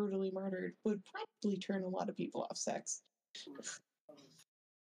raped and brutally murdered would probably turn a lot of people off sex.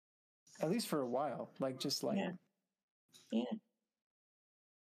 At least for a while. Like, just like. Yeah.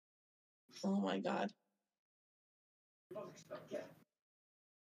 Oh my God.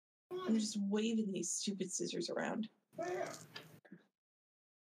 I'm just waving these stupid scissors around. I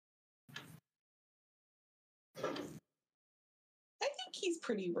think he's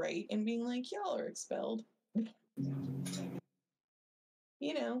pretty right in being like, y'all are expelled.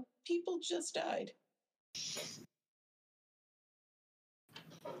 People just died.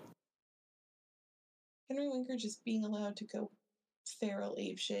 Henry Winkler just being allowed to go feral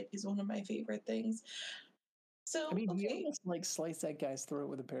ape shit is one of my favorite things. So, I mean, he almost like sliced that guy's throat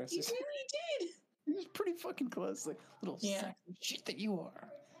with a pair of scissors. He really did. He was pretty fucking close. Like, little sexy shit that you are.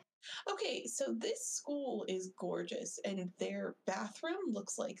 Okay, so this school is gorgeous, and their bathroom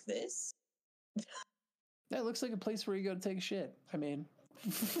looks like this. That looks like a place where you go to take a shit. I mean,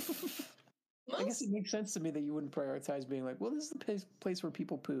 I guess it makes sense to me that you wouldn't prioritize being like, well, this is the place where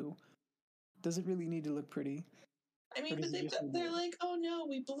people poo. Does it really need to look pretty? I mean, but they're like, oh no,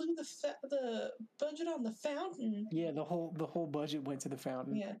 we blew the budget on the fountain. Yeah, the whole budget went to the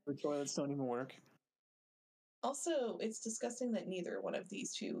fountain. Yeah, the toilets don't even work. Also, it's disgusting that neither one of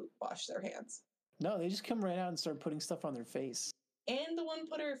these two wash their hands. No, they just come right out and start putting stuff on their face. And the one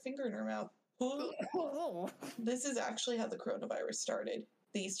put her finger in her mouth. This is actually how the coronavirus started.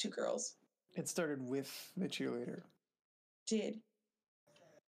 These two girls. It started with the cheerleader. Did.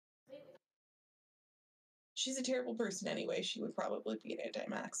 She's a terrible person anyway. She would probably be an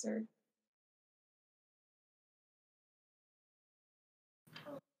anti-maxer.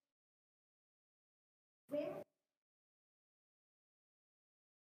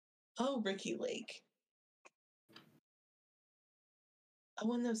 Oh, Ricky Lake.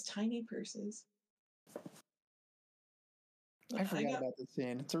 Oh, and those tiny purses. I forgot about this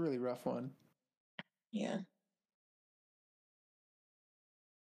scene. It's a really rough one. Yeah.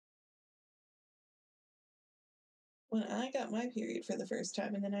 When I got my period for the first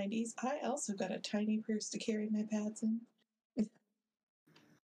time in the 90s, I also got a tiny purse to carry my pads in.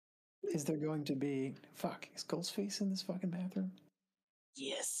 Is there going to be... Fuck, is Ghostface in this fucking bathroom?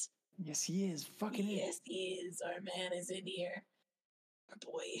 Yes. Yes, he is. Fucking yes, he is. Our man is in here. Our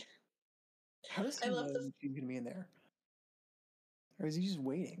boy. How does he know that she's going to be in there? Or is he just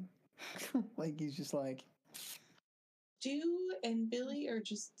waiting? Like, he's just like... Stu and Billy are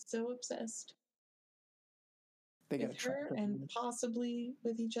just so obsessed. They got with her and possibly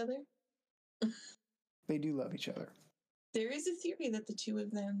with each other. They do love each other. There is a theory that the two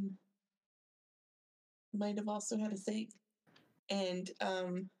of them might have also had a thing. And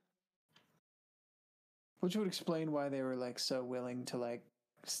which would explain why they were like so willing to like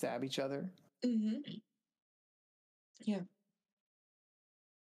stab each other. Mm-hmm. Yeah.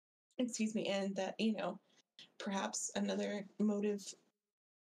 Excuse me. And that, you know, perhaps another motive,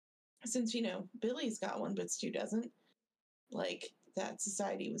 since, you know, Billy's got one, but Stu doesn't, like that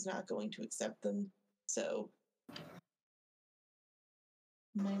society was not going to accept them. So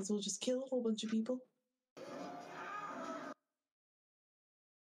might as well just kill a whole bunch of people.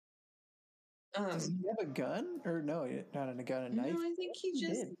 Does he have a gun? Or no, not a gun, a knife? No, I think he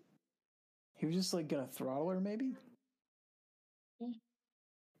just... He was just like gonna throttle her, maybe? Yeah.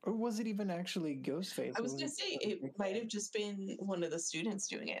 Or was it even actually Ghostface? I was going to say, it might have just been one of the students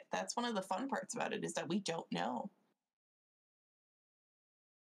doing it. That's one of the fun parts about it, is that we don't know.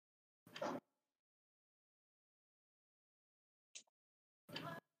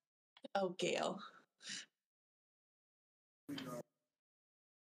 Oh, Gail.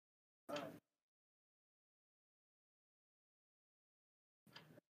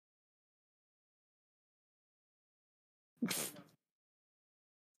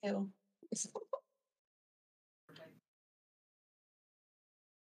 Ew.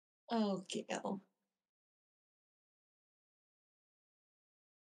 Oh, Gail.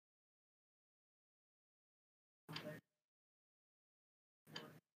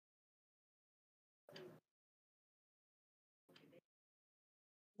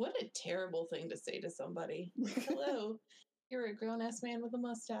 What a terrible thing to say to somebody. Hello, you're a grown-ass man with a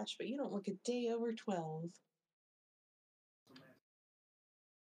mustache, but you don't look a day over 12.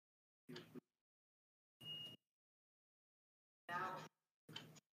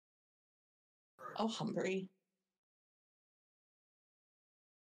 Oh, Humphrey.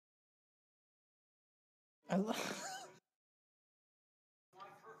 I love...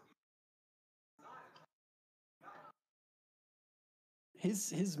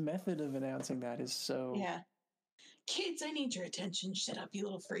 His method of announcing that is so... Yeah. Kids, I need your attention. Shut up, you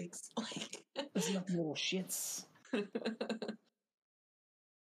little freaks. Like, listen up, you little shits.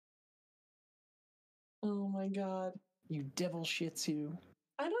 Oh my god. You devil shits, you.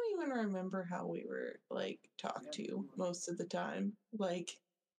 I don't even remember how we were, like, talked to most of the time. Like,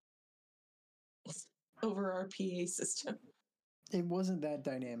 over our PA system. It wasn't that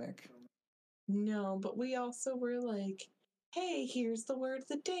dynamic. No, but we also were like, hey, here's the word of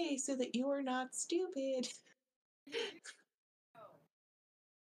the day so that you are not stupid.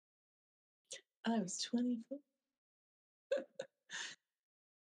 I was 24.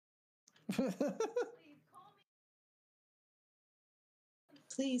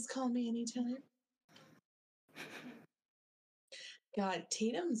 Please call me anytime. God,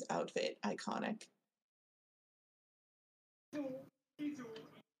 Tatum's outfit, iconic.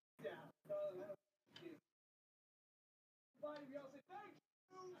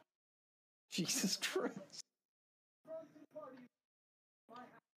 Jesus Christ.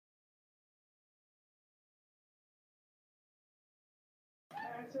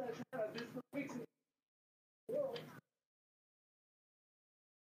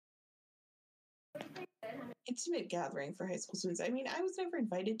 Intimate gathering for high school students. I mean, I was never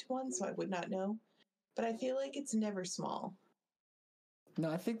invited to one, so I would not know. But I feel like it's never small. No,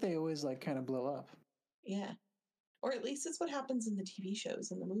 I think they always like kind of blow up. Yeah. Or at least it's what happens in the TV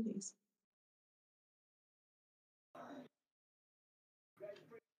shows and the movies.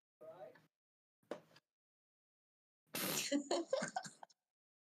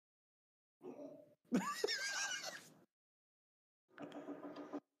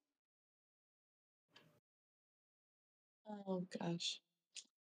 Oh gosh.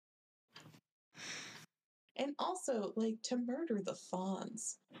 And also, like, to murder the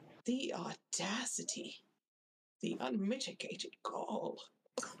Fonz. The audacity. The unmitigated gall.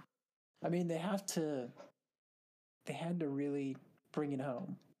 I mean, they had to really bring it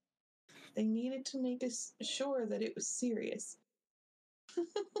home. They needed to make sure that it was serious.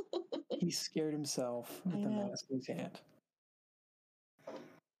 He scared himself with the mask in his hand.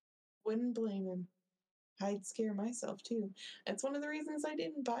 Wouldn't blame him. I'd scare myself too. That's one of the reasons I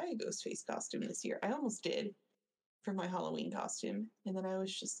didn't buy a Ghostface costume this year. I almost did for my Halloween costume. And then I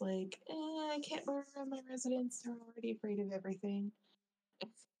was just like, I can't wear it around my residents. They're already afraid of everything.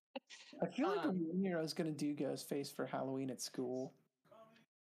 I feel like one year I was going to do Ghostface for Halloween at school.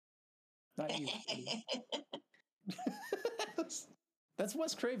 Not you. That's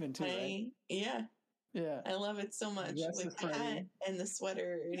Wes Craven too, right? Yeah. Yeah. I love it so much. Yes, with the hat and the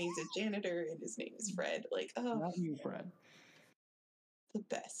sweater, and he's a janitor, and his name is Fred. Like, oh. Not you, Fred. The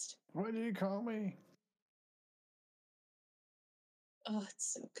best. What did you call me? Oh,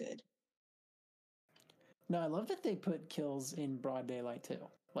 it's so good. No, I love that they put kills in broad daylight too.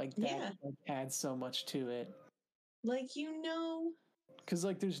 Like that adds so much to it. Like, because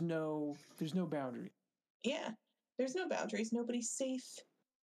like there's no boundary. Yeah, there's no boundaries. Nobody's safe.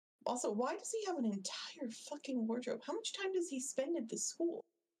 Also, why does he have an entire fucking wardrobe? How much time does he spend at the school?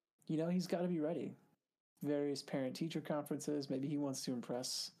 He's got to be ready. Various parent-teacher conferences. Maybe he wants to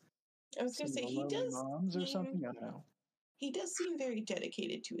impress. I was going to say he does moms or something. I don't know. He does seem very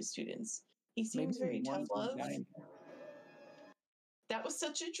dedicated to his students. He seems very tough love. That was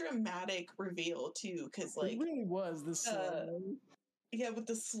such a dramatic reveal too, because like it really was the with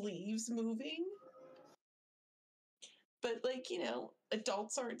the sleeves moving. But like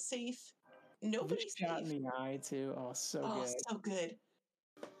adults aren't safe. Nobody's shot in the eye too. Oh, so good. So good.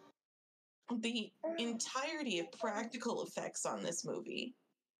 The entirety of practical effects on this movie,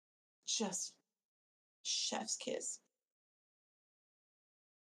 just chef's kiss.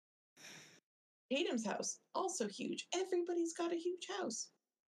 Tatum's house, also huge. Everybody's got a huge house.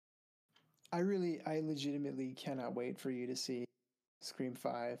 I legitimately cannot wait for you to see Scream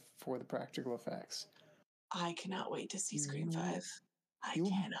 5 for the practical effects. I cannot wait to see Scream 5.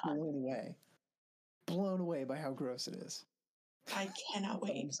 You'll be blown away by how gross it is. I cannot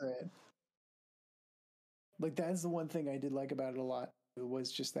wait. I'm saying. Like, that's the one thing I did like about it a lot, was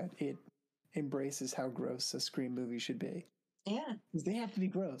just that it embraces how gross a Scream movie should be. Yeah. Because they have to be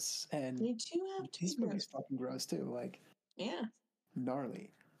gross. And they do have to be gross. This movie's fucking gross too. Like, gnarly.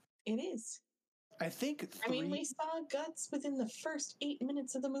 It is. I think we saw guts within the first 8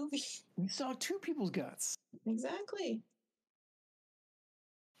 minutes of the movie. We saw 2 people's guts. Exactly.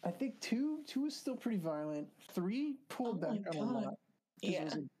 I think 2 was still pretty violent. 3 pulled back on a lot.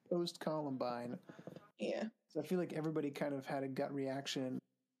 Because it was a post-Columbine. Yeah. So I feel like everybody kind of had a gut reaction,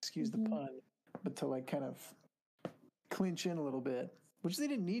 excuse the pun, but to like kind of clinch in a little bit, which they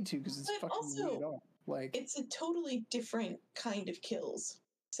didn't need to because it's fucking weird off. Like, it's a totally different kind of kills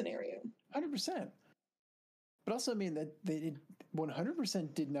scenario. 100%. But also, I mean, that they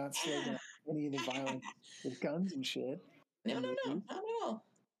 100% did not slow down any of the violence with guns and shit. No, not at all.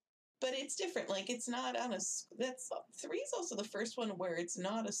 But it's different. Like, it's not on that's 3 is also the first one where it's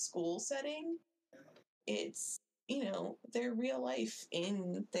not a school setting. It's, their real life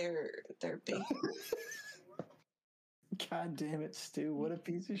in their big. God damn it, Stu. What a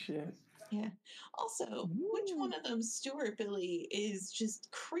piece of shit. Yeah. Also, which one of them, Stu or Billy, is just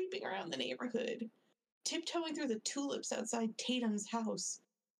creeping around the neighborhood, tiptoeing through the tulips outside Tatum's house?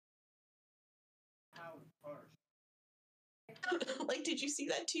 Like, did you see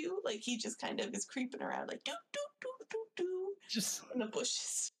that too? Like, he just kind of is creeping around, like, do, do, do, do, do, just in the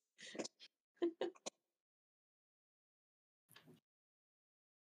bushes.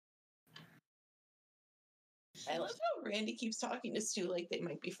 I love how Randy keeps talking to Stu like they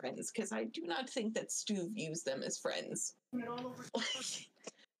might be friends, because I do not think that Stu views them as friends.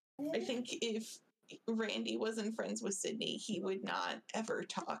 I think if Randy wasn't friends with Sydney, he would not ever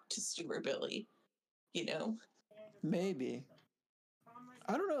talk to Stu or Billy, Maybe.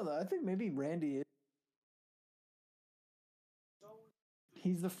 I don't know, though. I think maybe Randy is.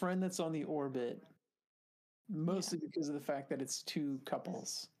 He's the friend that's on the orbit, mostly because of the fact that it's 2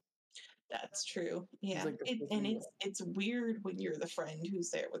 couples. That's true. Yeah. Like it's weird when you're the friend who's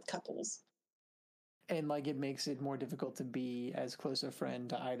there with couples. And like it makes it more difficult to be as close a friend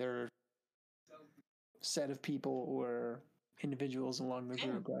to either set of people or individuals along the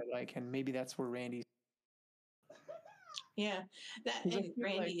group, right? Like, and maybe that's where Randy's. Yeah. And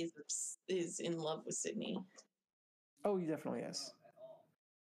Randy is in love with Sydney. Oh, he definitely is.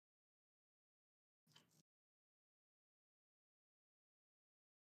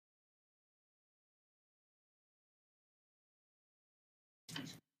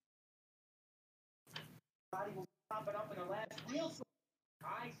 Body will pop it up in the last reel.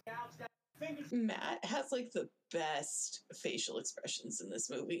 Matt has like the best facial expressions in this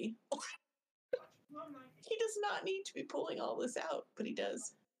movie. He does not need to be pulling all this out, but he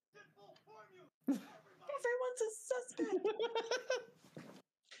does. Everyone's a suspect.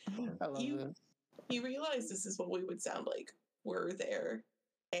 I love this. You realize this is what we would sound like were there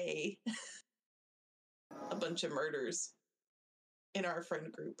a bunch of murders in our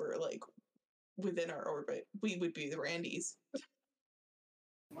friend group or like within our orbit. We would be the Randys.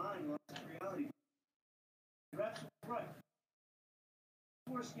 Mine, reality. You're absolutely right.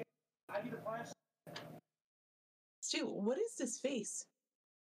 We're scared. I need a fire. Stu, what is this face?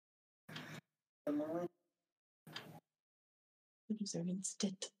 What is our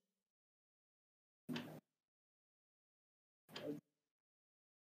instant?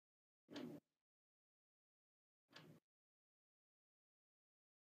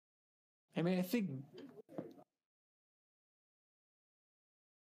 I mean, I think.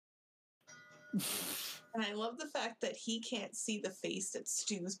 And I love the fact that he can't see the face that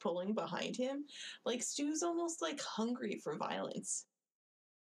Stu's pulling behind him. Like, Stu's almost like hungry for violence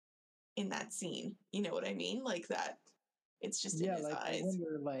in that scene. You know what I mean? Like that. It's just in his eyes. I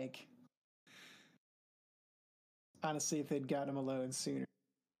wonder, like, honestly, if they'd got him alone sooner.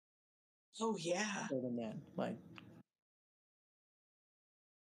 Oh, yeah. Than then, like.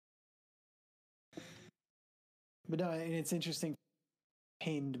 But no, and it's interesting,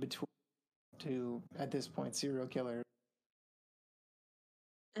 pinned between two, at this point, serial killer.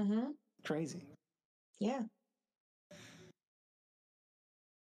 Mm-hmm. Crazy. Yeah.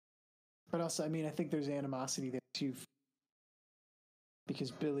 But also, I mean, I think there's animosity there too, because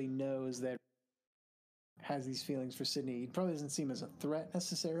Billy knows that has these feelings for Sydney. He probably doesn't see him as a threat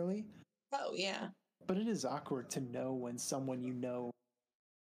necessarily. Oh, yeah. But it is awkward to know when someone you know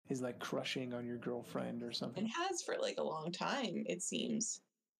is like crushing on your girlfriend or something. And has for like a long time, it seems.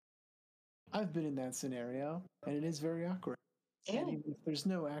 I've been in that scenario, and it is very awkward. Yeah. And even if there's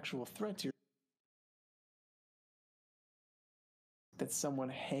no actual threat to you, that's someone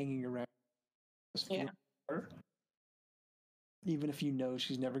hanging around. Yeah. Her, even if you know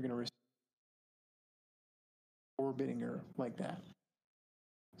she's never going to orbiting her like that.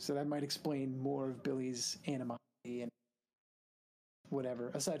 So that might explain more of Billy's animosity and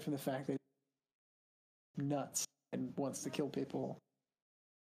whatever, aside from the fact that he's nuts and wants to kill people.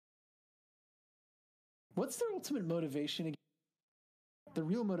 What's their ultimate motivation again? The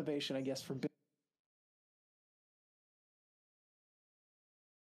real motivation, I guess, for Billy.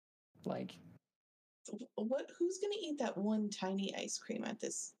 Like, who's gonna eat that one tiny ice cream at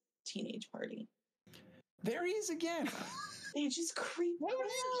this teenage party? There he is again. They just creep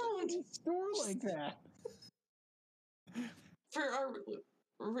around a store like that. For our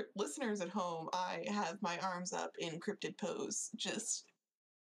listeners at home, I have my arms up in cryptid pose, just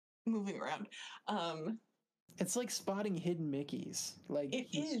moving around. It's like spotting hidden Mickeys. Like,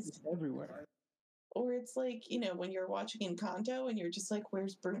 he's just everywhere. Or it's like, you know, when you're watching Encanto and you're just like,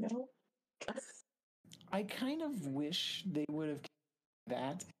 where's Bruno? I kind of wish they would have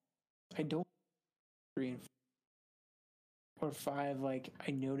that. I don't 3 and 4 or 5, like,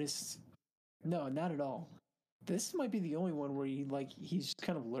 I noticed. No, not at all. This might be the only one where he's just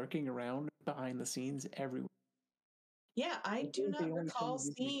kind of lurking around behind the scenes everywhere. Yeah, I do not recall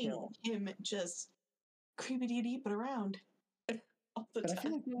seeing him just creepy-dee-dee but around all the time. I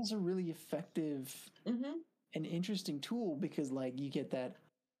feel like that was a really effective and interesting tool because, like, you get that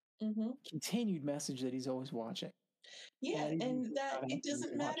continued message that he's always watching. Yeah, and that it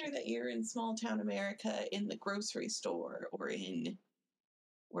doesn't matter that you're in small town America, in the grocery store, or in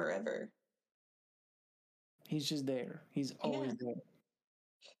wherever. He's just there. He's always there.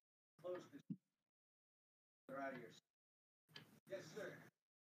 Yes, sir.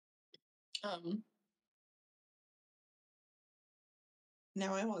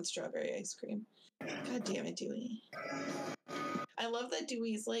 Now I want strawberry ice cream. God damn it, Dewey. I love that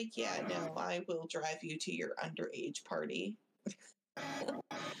Dewey's like, yeah, no, I will drive you to your underage party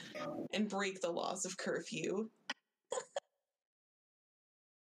and break the laws of curfew.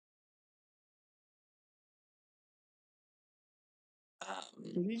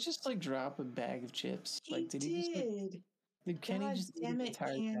 Did he just like drop a bag of chips? He did. Did Kenny just eat an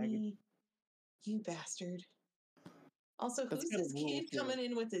entire bag? You bastard. Also, who's this kid coming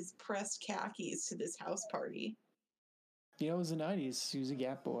in with his pressed khakis to this house party? You know, it was the 90s. He was a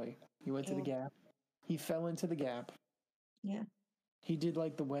Gap boy. He went to the Gap. He fell into the Gap. Yeah. He did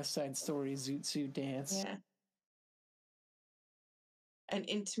like the West Side Story Zoot Suit dance. Yeah. An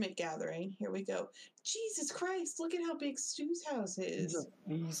intimate gathering. Here we go. Jesus Christ, look at how big Stu's house is.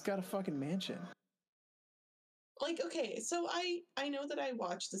 He's got a fucking mansion. like, okay, so I know that I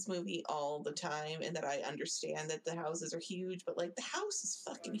watch this movie all the time and that I understand that the houses are huge, but like the house is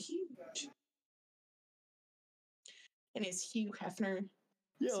fucking huge. And his Hugh Hefner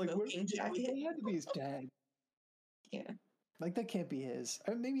smoking jacket. It had to be his dad. Yeah. Like that can't be his.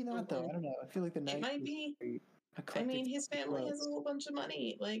 Or maybe not though. I don't know. I feel like the night. It might be. I mean, his family has a whole bunch of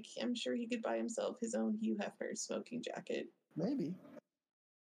money. Like, I'm sure he could buy himself his own Hugh Hefner smoking jacket. Maybe.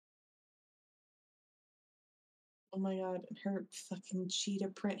 Oh my god, and her fucking cheetah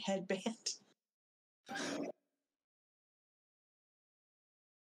print headband.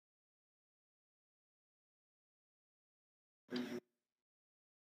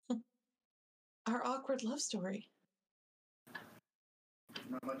 Our awkward love story.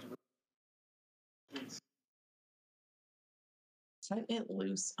 Not much of a. Let it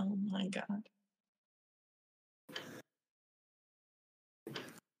loose. Oh my god.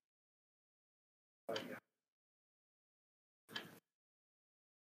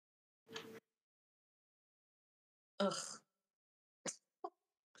 Ugh.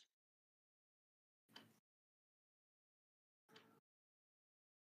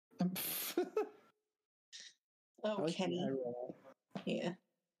 Oh, like Kenny. Yeah.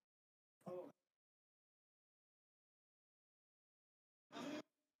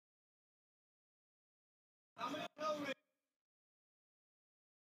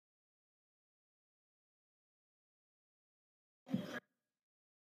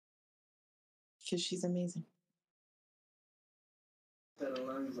 Because she's amazing.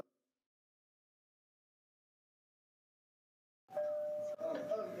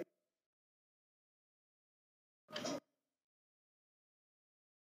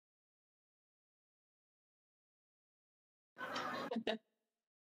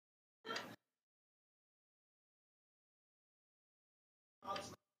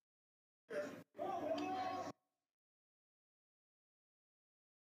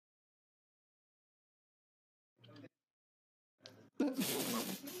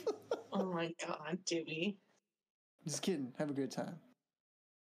 Oh my god, Dewey. Just kidding. Have a good time.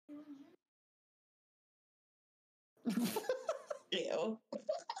 Ew.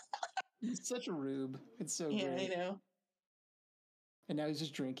 He's such a rube. It's so yeah, great. I know. And now he's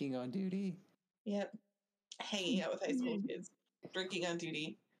just drinking on duty. Yep. Hanging out with high school kids. Drinking on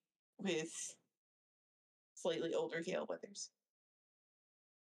duty with slightly older Gale Weathers.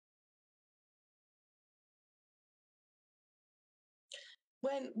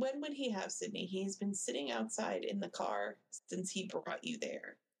 When would he have Sydney? He's been sitting outside in the car since he brought you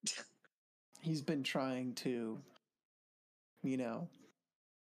there. He's been trying to,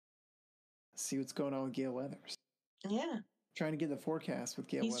 see what's going on with Gale Weathers. Yeah. Trying to get the forecast with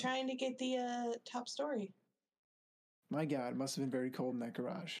Gale Weathers. He's trying to get the top story. My God, it must have been very cold in that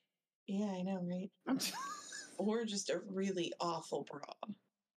garage. Yeah, I know, right? Or just a really awful bra.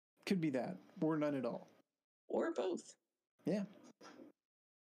 Could be that. Or none at all. Or both. Yeah.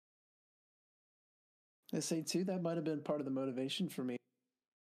 I say too, that might have been part of the motivation for me.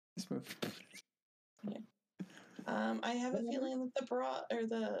 This movie. Yeah. I have a feeling that the bra or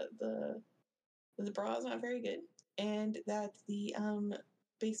the bra is not very good, and that the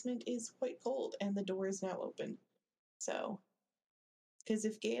basement is quite cold, and the door is now open. So, because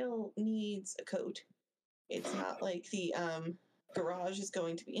if Gale needs a coat, it's not like the garage is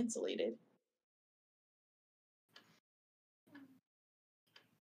going to be insulated.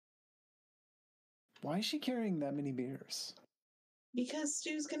 Why is she carrying that many beers? Because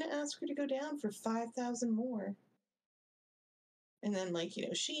Stu's going to ask her to go down for 5,000 more. And then,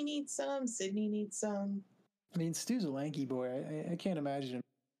 she needs some, Sydney needs some. I mean, Stu's a lanky boy. I can't imagine him.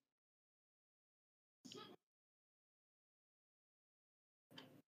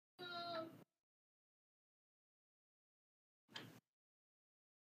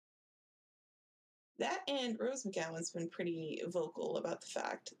 That and Rose McGowan's been pretty vocal about the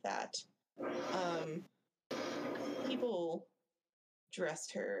fact that people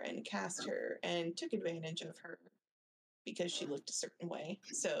dressed her and cast her and took advantage of her because she looked a certain way.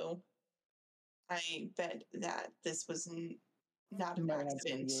 So I bet that this was not an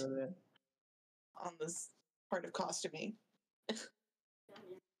accident on this part of costuming.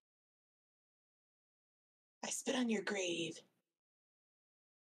 I spit on your grave.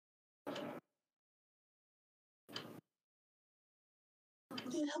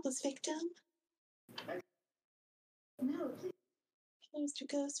 You helpless victim? No, please. Mr.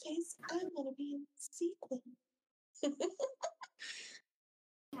 Ghostface, I want to be in the sequel.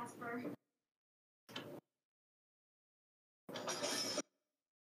 Casper.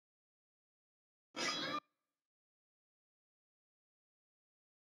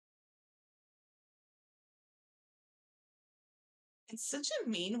 It's such a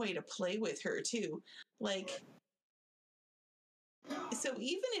mean way to play with her too. Like, so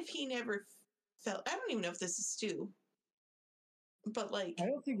even if he never felt, I don't even know if this is Stu, but like, I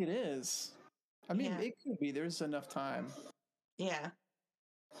don't think it is. I mean, yeah. it could be. There's enough time. Yeah.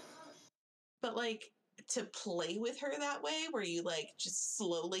 But like, to play with her that way, where you like just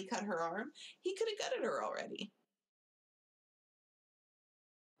slowly cut her arm, he could have gutted her already.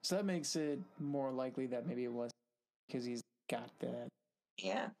 So that makes it more likely that maybe it was because he's got that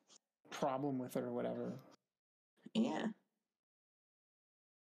problem with her or whatever. Yeah.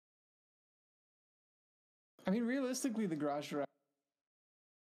 I mean, realistically, the garage door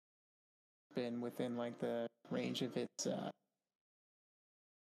been within like the range of its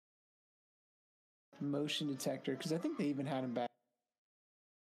motion detector, because I think they even had him back.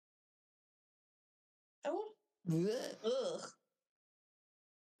 Oh. Ugh.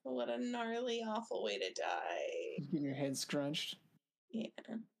 What a gnarly, awful way to die. Getting your head scrunched. Yeah.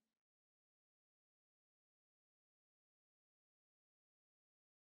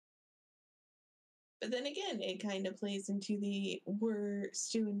 But then again, it kind of plays into the were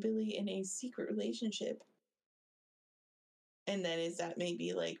Stu and Billy in a secret relationship? And then is that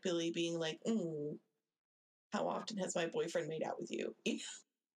maybe like Billy being like, how often has my boyfriend made out with you?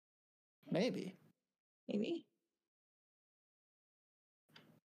 Maybe. Maybe.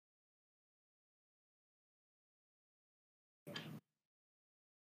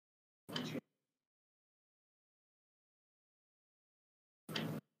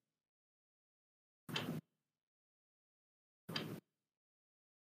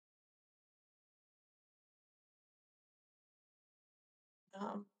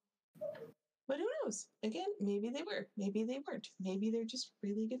 But who knows? Again, maybe they were. Maybe they weren't. Maybe they're just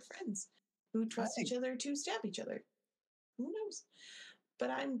really good friends who trust each other to stab each other. Who knows? But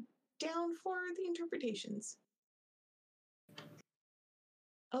I'm down for the interpretations.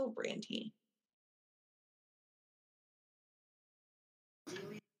 Oh, Brandy.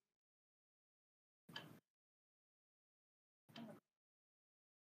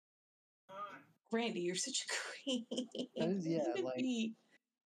 Randy, you're such a creep.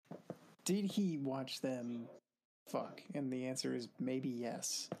 Did he watch them fuck? And the answer is maybe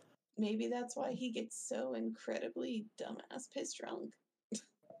yes. Maybe that's why he gets so incredibly dumbass piss drunk.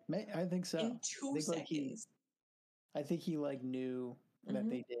 I think so. In 2 seconds. I think he like knew that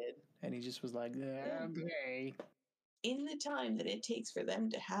they did, and he just was like, okay. In the time that it takes for them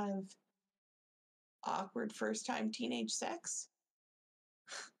to have awkward first time teenage sex,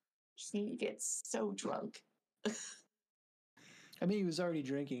 he gets so drunk. I mean, he was already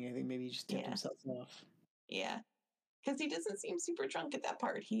drinking. I think maybe he just tipped himself off. Yeah. Because he doesn't seem super drunk at that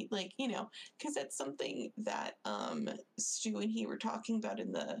part. He like, because that's something that Stu and he were talking about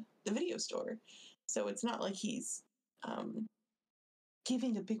in the video store. So it's not like he's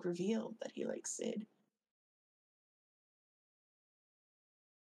giving a big reveal that he likes Sid.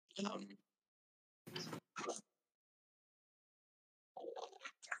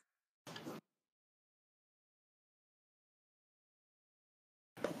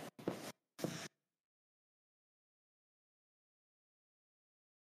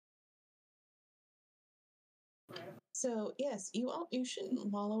 So yes, you shouldn't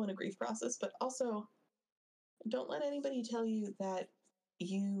wallow in a grief process, but also don't let anybody tell you that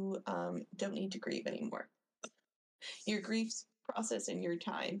you don't need to grieve anymore. Your grief process and your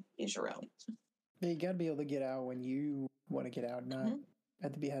time is your own. Yeah, you got to be able to get out when you want to get out, not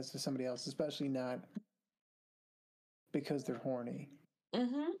at the behest of somebody else, especially not because they're horny.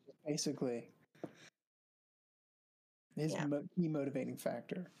 Basically, is key motivating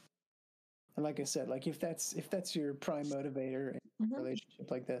factor. And like I said, like if that's your prime motivator in a relationship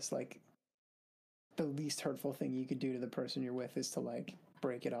like this, like the least hurtful thing you could do to the person you're with is to like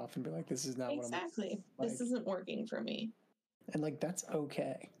break it off and be like, this is not what I'm like. This isn't working for me. And like that's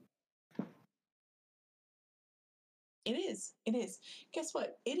okay. It is. It is. Guess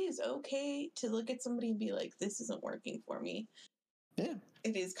what? It is okay to look at somebody and be like, this isn't working for me. Yeah.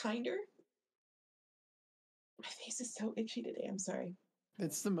 It is kinder. My face is so itchy today. I'm sorry.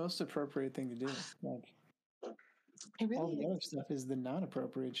 It's the most appropriate thing to do. Like, all the other stuff is the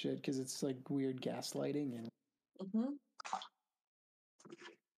non-appropriate shit because it's like weird gaslighting and.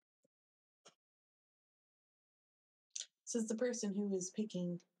 Says the person who is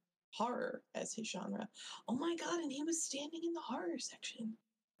picking horror as his genre. Oh my god! And he was standing in the horror section.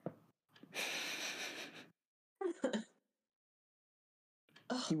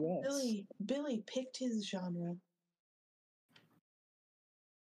 He was. Billy picked his genre.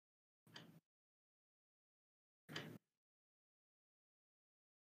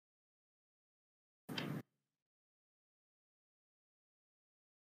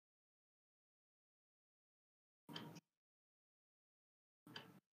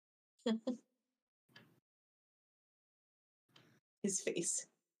 His face.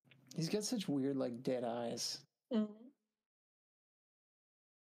 He's got such weird, like, dead eyes. Mm-hmm.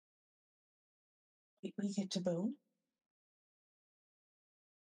 We get to bone.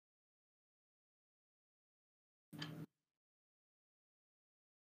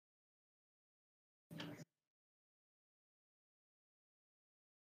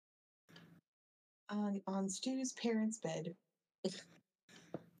 On Stu's parents' bed.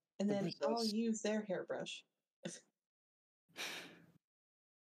 And then I'll use their hairbrush.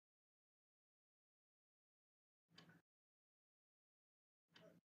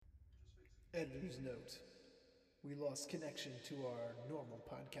 Editor's note. We lost connection to our normal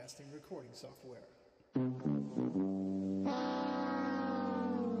podcasting recording software.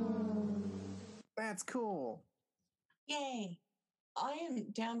 That's cool. Yay. I am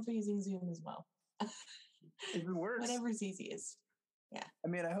down for using Zoom as well. If it works. Whatever's easiest. Yeah. I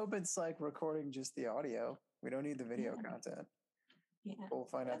mean, I hope it's like recording just the audio. We don't need the video content. Yeah. We'll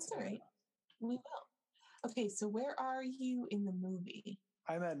find out. That's all right. We will. Okay, so where are you in the movie?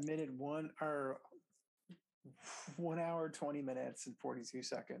 I'm at minute 1 hour, 20 minutes and 42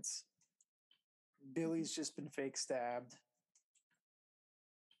 seconds. Billy's just been fake stabbed.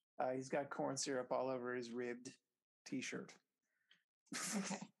 He's got corn syrup all over his ribbed t-shirt.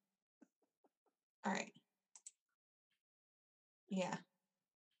 Okay. All right. Yeah.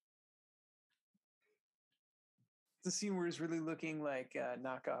 The scene where he's really looking like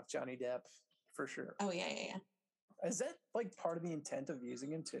knockoff Johnny Depp, for sure. Oh, yeah. Is that like part of the intent of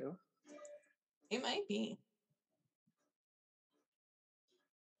using him too? It might be.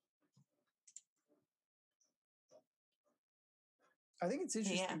 I think it's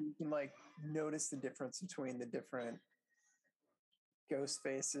interesting. Yeah. You can like notice the difference between the different ghost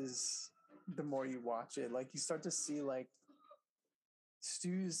faces the more you watch it. Like you start to see like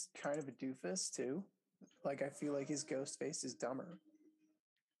Stu's kind of a doofus too. Like I feel like his ghost face is dumber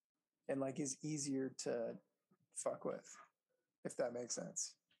and like is easier to fuck with, if that makes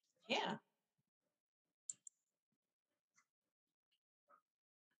sense. Yeah.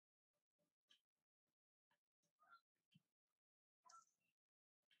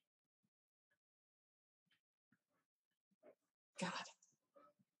 God.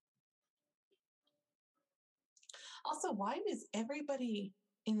 Also, why does everybody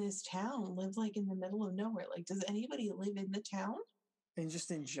in this town live like in the middle of nowhere? Like, does anybody live in the town? And just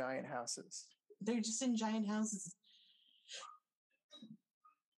in giant houses. They're just in giant houses.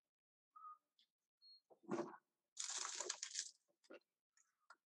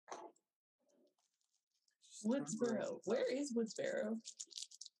 Woodsboro. Where is Woodsboro?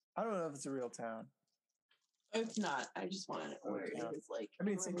 I don't know if it's a real town. It's not. I just want to know where it is. Like, I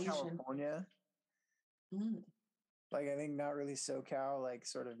mean, it's in California. Like, I think not really SoCal, like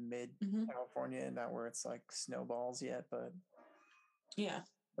sort of mid California, not where it's like snowballs yet, but yeah.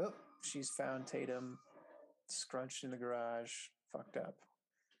 Oh, she's found Tatum scrunched in the garage, fucked up.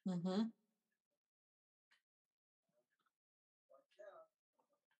 Mm-hmm.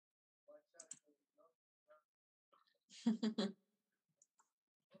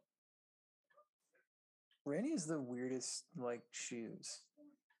 Randy has the weirdest like shoes.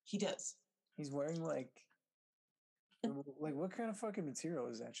 He does. He's wearing like what kind of fucking material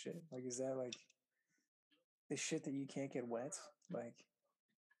is that shit? Like, is that like the shit that you can't get wet? Like,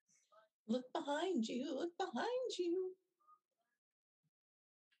 look behind you. Look behind you.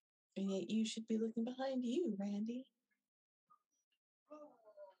 And yet you should be looking behind you, Randy.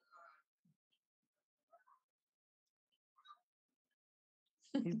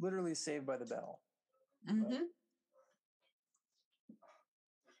 He's literally Saved by the Bell. Mm-hmm.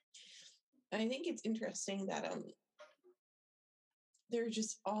 I think it's interesting that there are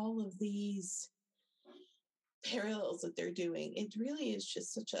just all of these parallels that they're doing. It really is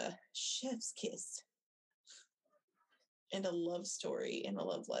just such a chef's kiss and a love story and a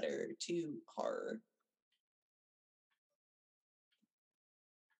love letter to horror.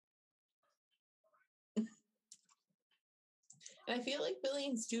 And I feel like Billy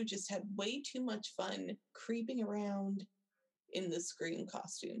and Stu just had way too much fun creeping around in the Scream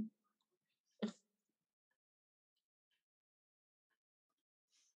costume.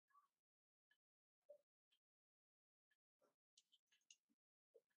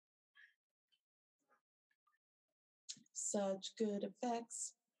 Such good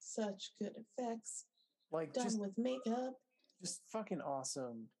effects. Such good effects. Like done with makeup. Just fucking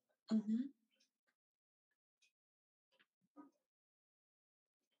awesome. Mm-hmm.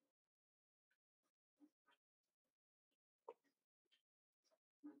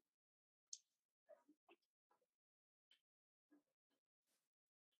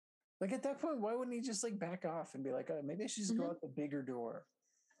 Like at that point, why wouldn't he just like back off and be like, oh, maybe I should just go out the bigger door?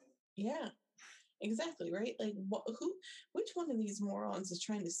 Yeah, exactly, right? Like, which one of these morons is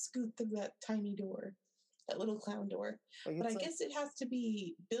trying to scoot through that tiny door, that little clown door? Like, but I guess it has to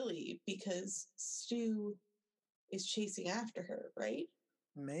be Billy because Stu is chasing after her, right?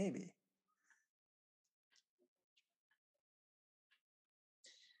 Maybe.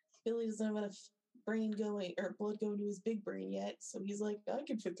 Billy doesn't have enough brain going or blood going to his big brain yet, so he's like, I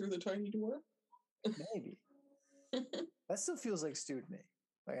can fit through the tiny door. Maybe. That still feels like Stu to me.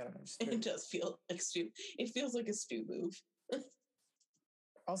 Like, I don't know. It does feel like Stu. It feels like a Stu move.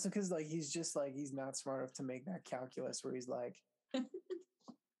 Also, because like he's just like he's not smart enough to make that calculus where he's like,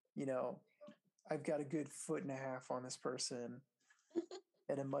 you know, I've got a good 1.5 feet on this person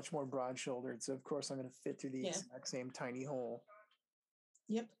and a much more broad shouldered, so of course I'm going to fit through the exact same tiny hole.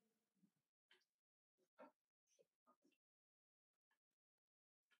 Yep.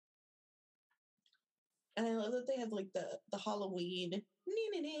 And I love that they have like the Halloween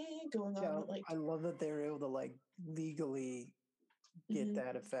going on. Yeah, like, I love that they're able to like legally get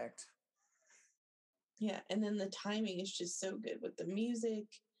that effect. Yeah, and then the timing is just so good with the music.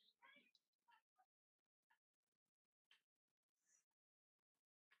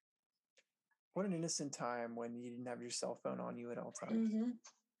 What an innocent time when you didn't have your cell phone on you at all times.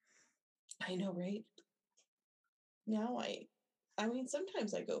 I know, right? Now I mean,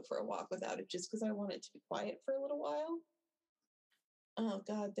 sometimes I go for a walk without it just because I want it to be quiet for a little while. Oh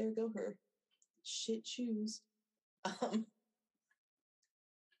God, there go her shit shoes. I'll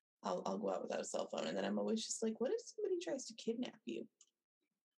go out without a cell phone, and then I'm always just like, what if somebody tries to kidnap you?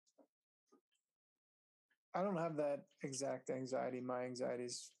 I don't have that exact anxiety. My anxiety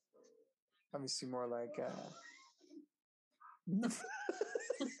is obviously more like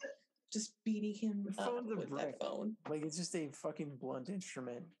just beating him up with that phone. Like it's just a fucking blunt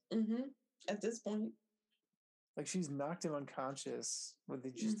instrument. At this point. Like she's knocked him unconscious with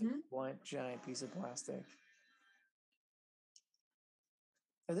just a blunt, giant piece of plastic.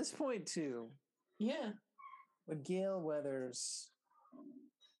 At this point, too. Yeah. When Gale Weathers,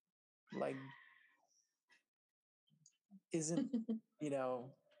 like, isn't,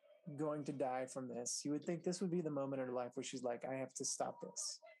 going to die from this, you would think this would be the moment in her life where she's like, I have to stop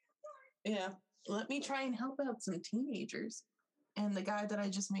this. Yeah. Let me try and help out some teenagers and the guy that I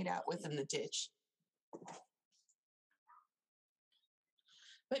just made out with in the ditch.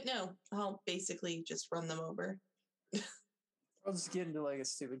 But no, I'll basically just run them over. I'll just get into like a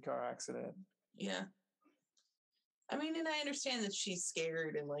stupid car accident. Yeah. I mean, and I understand that she's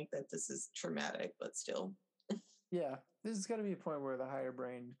scared and like that this is traumatic, but still. Yeah, this has got to be a point where the higher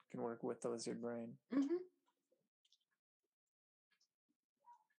brain can work with the lizard brain.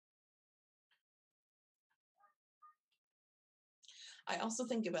 I also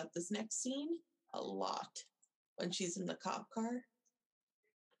think about this next scene a lot when she's in the cop car.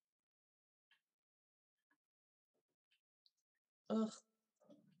 Ugh.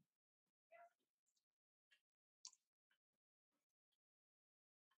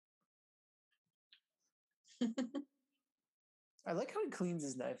 I like how he cleans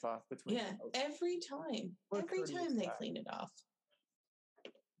his knife off between. Yeah, every time. Every time they clean it off.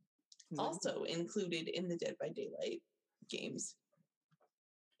 Also included in the Dead by Daylight games.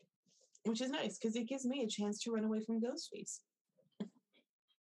 Which is nice because it gives me a chance to run away from Ghostface.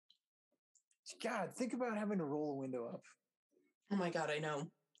 God, think about having to roll a window up. Oh my God, I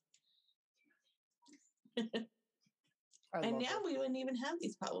know. And now we wouldn't even have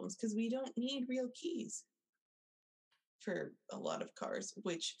these problems because we don't need real keys for a lot of cars,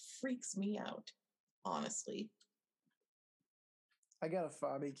 which freaks me out, honestly. I got a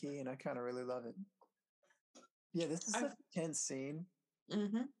Fabi key and I kind of really love it. Yeah, this is such a tense scene.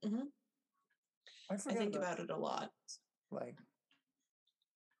 I think about it a lot. Like,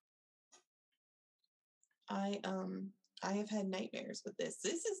 I have had nightmares with this.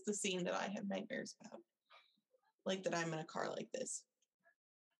 This is the scene that I have nightmares about. Like that I'm in a car like this.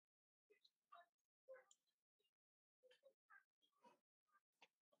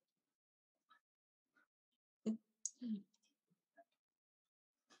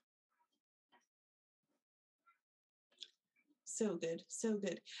 So good, so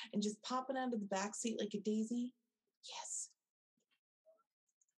good. And just popping out of the back seat like a daisy. Yes.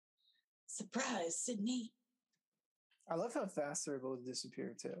 Surprise, Sydney. I love how fast they're able to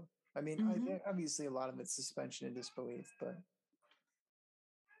disappear too. I mean, obviously a lot of it's suspension and disbelief, but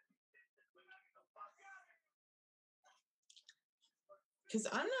because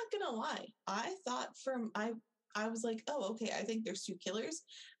I'm not gonna lie, I thought I was like, oh, okay, I think there's two killers,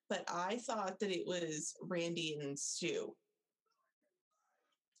 but I thought that it was Randy and Stu.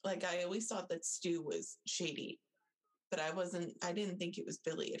 Like, I always thought that Stu was shady, but I didn't think it was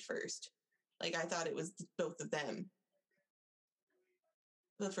Billy at first. Like, I thought it was both of them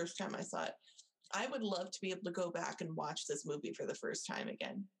the first time I saw it. I would love to be able to go back and watch this movie for the first time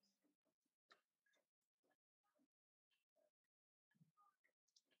again.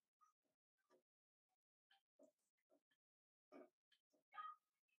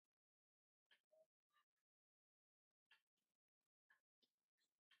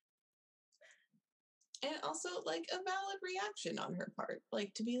 And also, like, a valid reaction on her part.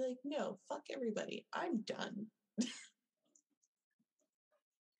 Like, to be like, no, fuck everybody. I'm done.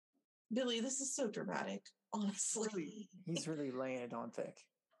 Billy, this is so dramatic, honestly. He's really laying it on thick.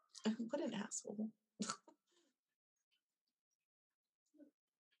 What an asshole.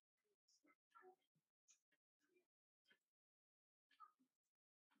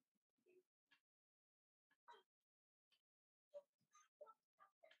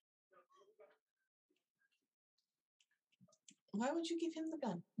 Why would you give him the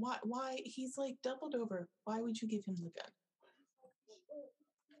gun? Why? He's like doubled over. Why would you give him the gun?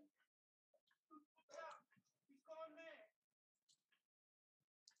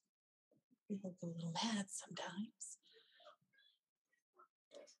 People go a little mad sometimes.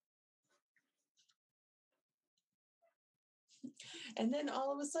 And then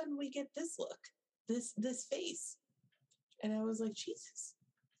all of a sudden we get this look, this face. And I was like, Jesus.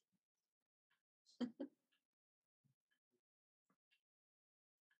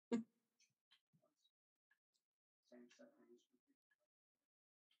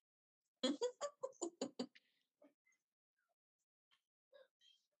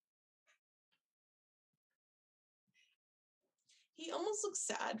 He almost looks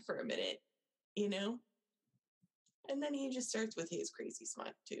sad for a minute, you know? And then he just starts with his crazy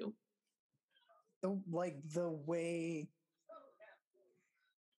smile too. The way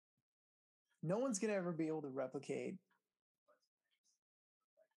no one's gonna ever be able to replicate,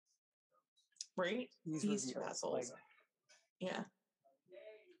 right? These two assholes. Yeah.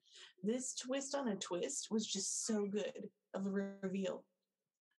 This twist on a twist was just so good of a reveal.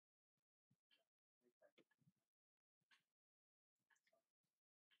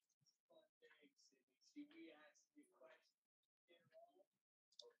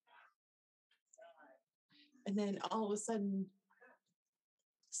 And then all of a sudden,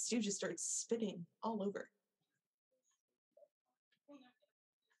 Stu just starts spitting all over.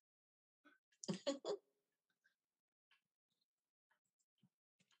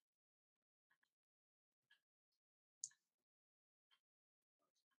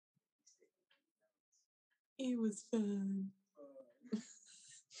 It was fun.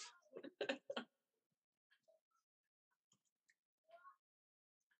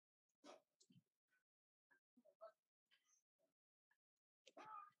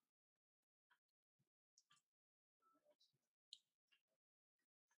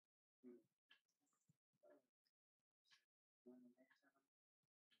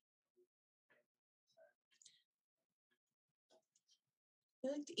 He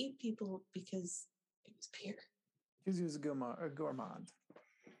liked to eat people because it was pure. Because he was a gourmand.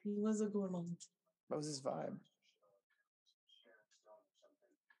 He was a gourmand. That was his vibe.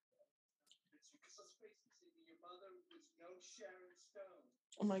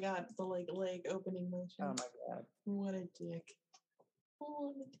 Oh my god, the leg opening motion. Oh my god. What a dick.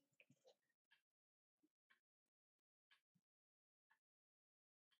 What a dick.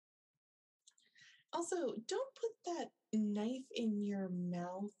 Also, don't put that knife in your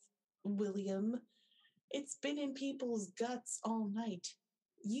mouth, William. It's been in people's guts all night.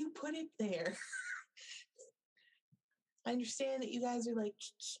 You put it there. I understand that you guys are like,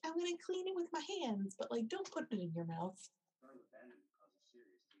 I'm going to clean it with my hands, but like, don't put it in your mouth.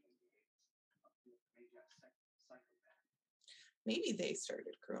 Maybe they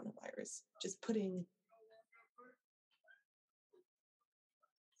started coronavirus, just putting.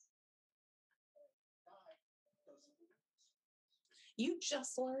 You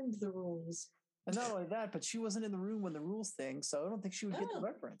just learned the rules. And not only that, but she wasn't in the room when the rules thing, so I don't think she would get the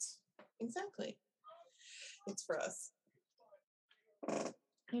reference. Exactly. It's for us.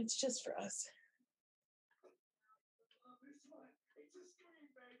 It's just for us.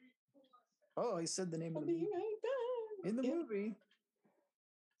 Oh, he said the name of the movie. Right in the movie.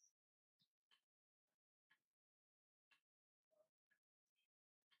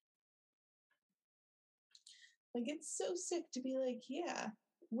 Like, it's so sick to be like, yeah,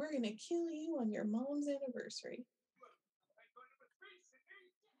 we're going to kill you on your mom's anniversary.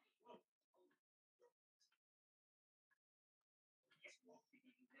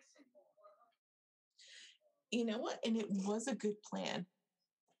 You know what? And it was a good plan.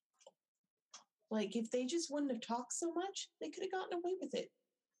 Like, if they just wouldn't have talked so much, they could have gotten away with it.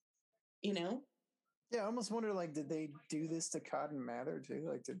 You know? Yeah, I almost wonder, like, did they do this to Cotton Mather too?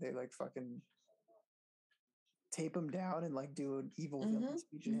 Like, did they like fucking tape him down and like do an evil villain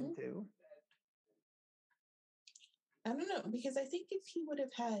speech of him too? I don't know, because I think if he would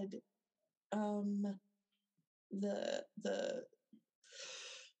have had the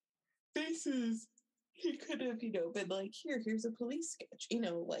faces, he could have, been like, here's a police sketch,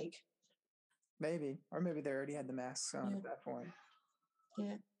 like. Maybe. Or maybe they already had the masks on at that point.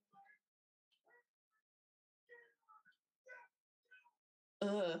 Yeah.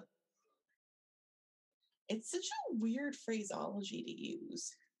 Ugh. It's such a weird phraseology to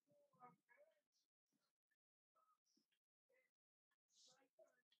use.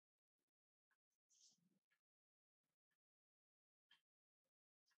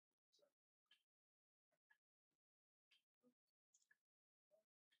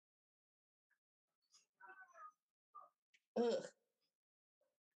 Ugh.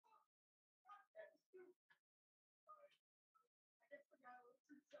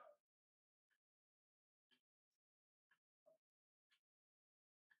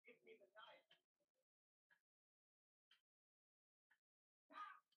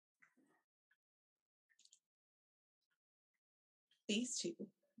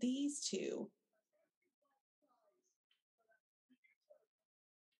 These two.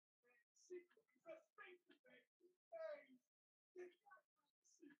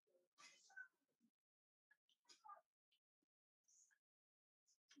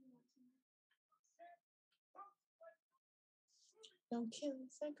 Don't kill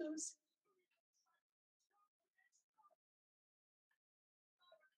psychos.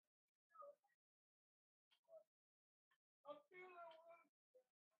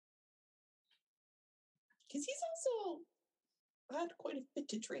 Because he's also had quite a bit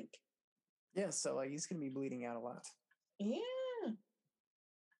to drink. Yeah, so like he's gonna be bleeding out a lot. Yeah.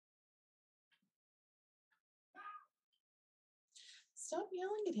 Stop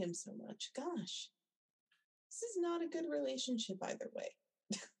yelling at him so much. Gosh. This is not a good relationship either way.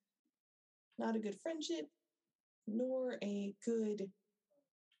 Not a good friendship, nor a good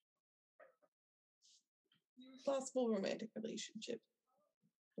possible romantic relationship.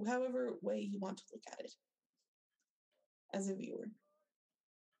 However way you want to look at it as a viewer.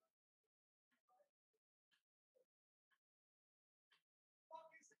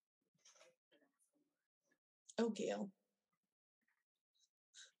 Oh, Gail.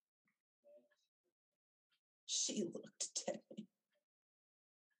 She looked dead.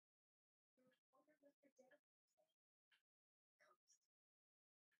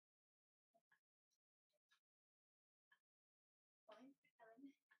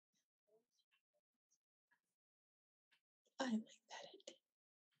 I like that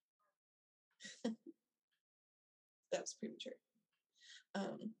ending. That was premature.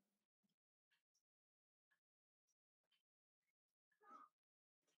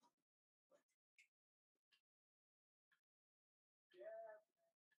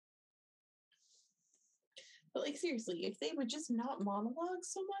 But like seriously, if they would just not monologue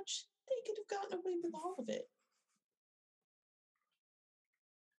so much, they could have gotten away with all of it.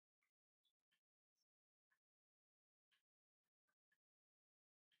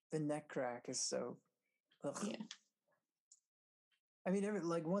 The neck crack is so. Ugh. Yeah. I mean,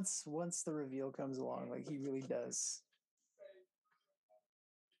 like once the reveal comes along, like he really does.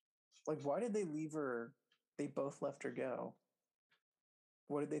 Like, why did they leave her? They both left her go.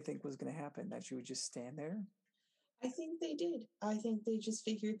 What did they think was going to happen? That she would just stand there? I think they did. I think they just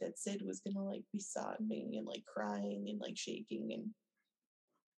figured that Sid was going to like be sobbing and like crying and like shaking and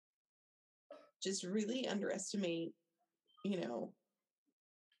just really underestimate,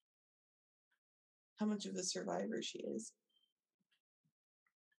 how much of a survivor she is,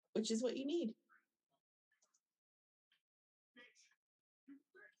 which is what you need.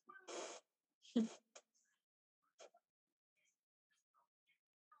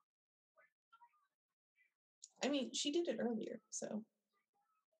 I mean, she did it earlier, so.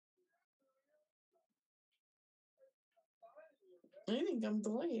 I think I'm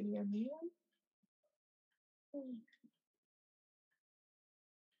delayed here, man.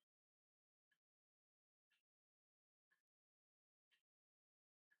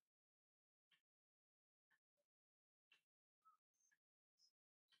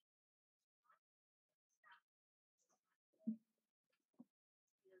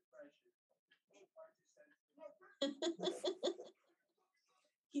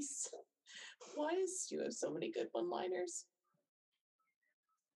 Why does Stu have so many good one-liners?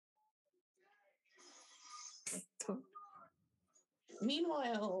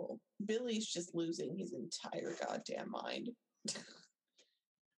 Meanwhile, Billy's just losing his entire goddamn mind.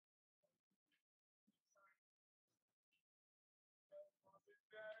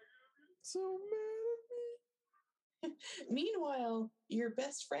 So mad at me. Meanwhile, your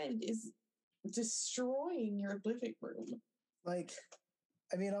best friend is destroying your living room. Like,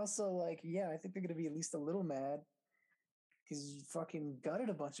 I mean, also, like, yeah, I think they're going to be at least a little mad because you fucking gutted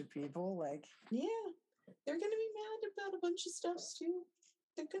a bunch of people. Like, yeah, they're going to be mad about a bunch of stuff too.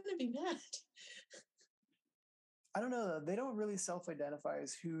 They're going to be mad. I don't know, though. They don't really self-identify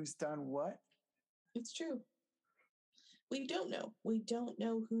as who's done what. It's true. We don't know. We don't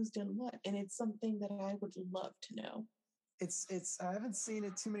know who's done what, and it's something that I would love to know. It's. I haven't seen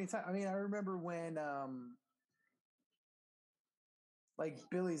it too many times. I mean, I remember when, like,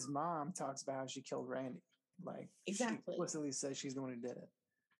 Billy's mom talks about how she killed Randy. Like, exactly. She explicitly says she's the one who did it.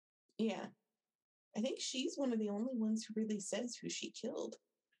 Yeah, I think she's one of the only ones who really says who she killed.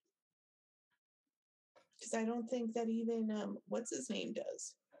 Because I don't think that even what's his name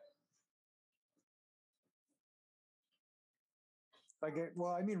does. Like,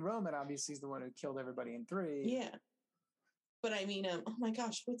 well, I mean, Roman obviously is the one who killed everybody in 3. Yeah. But I mean, oh my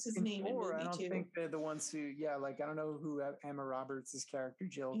gosh, what's his name 4, in movie I don't 2? think they're the ones who, yeah, like, I don't know who Emma Roberts' character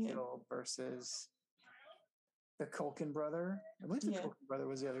Jill killed versus the Culkin brother. I believe the Culkin brother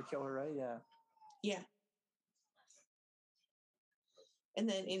was the other killer, right? Yeah. Yeah. And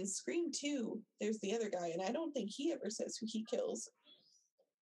then in Scream 2, there's the other guy, and I don't think he ever says who he kills.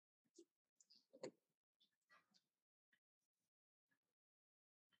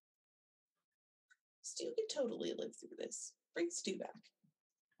 Stu could totally live through this. Bring Stu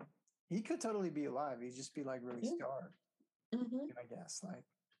back. He could totally be alive. He'd just be like really scarred. Mm-hmm. I guess, like,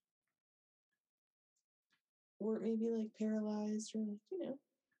 or maybe like paralyzed, or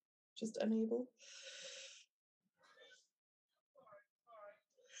just unable.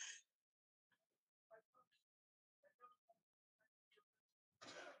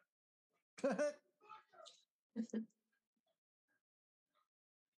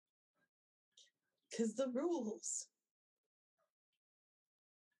 Because the rules.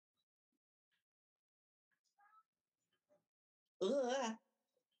 Ugh.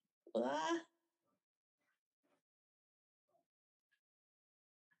 Ugh.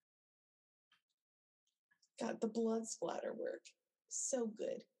 God, the blood splatter work. So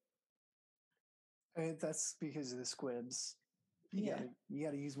good. I mean, that's because of the squibs. You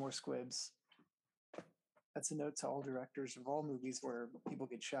gotta use more squibs. That's a note to all directors of all movies where people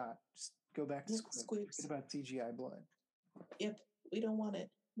get shot. Just go back to squibs. Forget about CGI blood. Yep, we don't want it.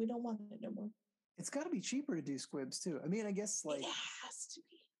 We don't want it no more. It's got to be cheaper to do squibs too. I mean, I guess like it has to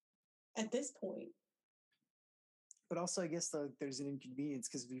be at this point. But also, I guess there's an inconvenience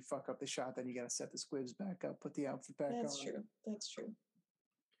because if you fuck up the shot, then you got to set the squibs back up, put the outfit back on. That's true. That's true.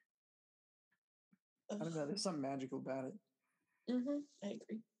 I don't know. There's something magical about it. Mm-hmm. I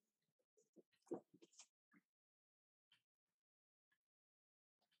agree.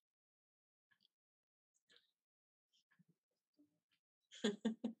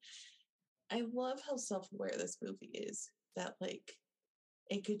 I love how self-aware this movie is. That like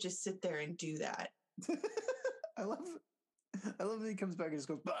it could just sit there and do that. I love that he comes back and just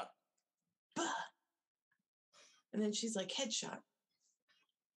goes bah, bah, and then she's like headshot.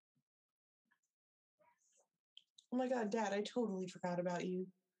 Oh my God, Dad! I totally forgot about you.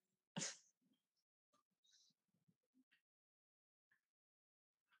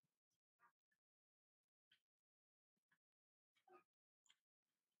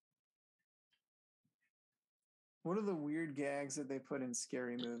 One of the weird gags that they put in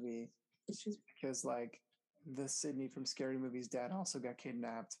Scary Movie, because like the Sidney from Scary Movie's dad also got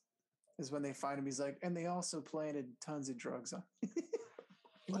kidnapped, is when they find him, he's like, and they also planted tons of drugs on.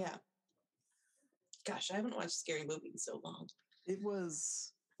 Yeah. Gosh, I haven't watched Scary Movie in so long. It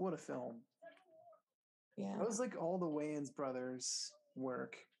was, what a film. Yeah. It was like all the Wayans brothers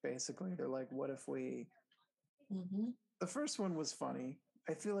work, basically. They're like, what if we... Mm-hmm. The first one was funny.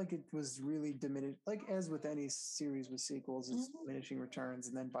 I feel like it was really diminished, like as with any series with sequels, it's diminishing returns.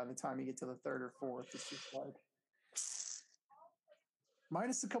 And then by the time you get to the third or fourth, it's just like...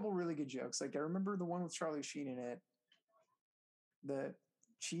 Minus a couple really good jokes. Like I remember the one with Charlie Sheen in it. The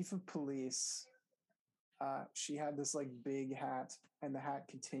chief of police... she had this like big hat, and the hat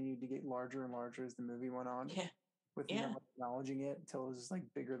continued to get larger and larger as the movie went on. Yeah. With no acknowledging it until it was like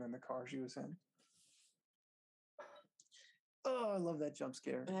bigger than the car she was in. Oh, I love that jump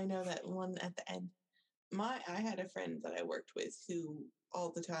scare. And I know that one at the end. I had a friend that I worked with who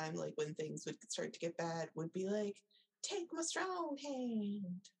all the time, like when things would start to get bad, would be like, "Take my strong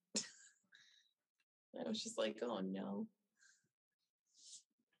hand." I was just like, oh no.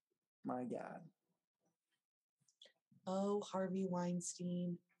 My God. Oh, Harvey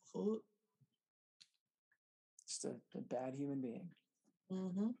Weinstein. Oh. Just a bad human being.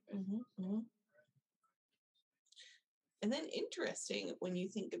 And then interesting when you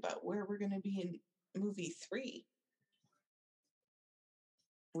think about where we're going to be in movie 3.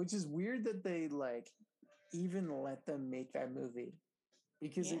 Which is weird that they like even let them make that movie,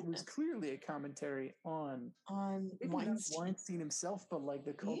 because it was clearly a commentary on Weinstein himself, but like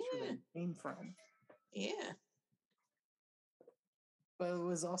the culture that he came from. Yeah. But it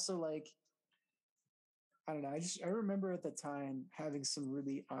was also like, I don't know. I remember at the time having some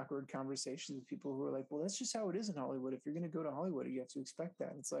really awkward conversations with people who were like, well, that's just how it is in Hollywood. If you're going to go to Hollywood, you have to expect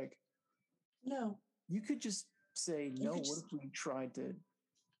that. It's like, no, you could just say, no, what if we tried to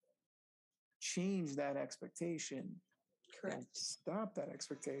change that expectation? Correct. Stop that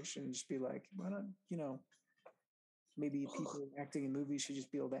expectation and just be like, why not, maybe people acting in movies should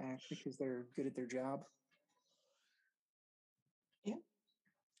just be able to act because they're good at their job. Yeah.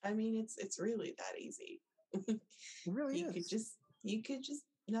 I mean, it's really that easy. It really you is. You could just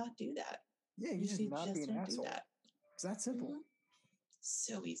not do that. Yeah, you just not be an asshole. It's that simple.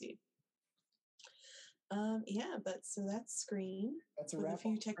 So easy. Yeah, but so that's Scream. That's a with wrap. A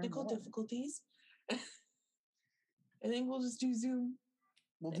few technical difficulties. I think we'll just do Zoom.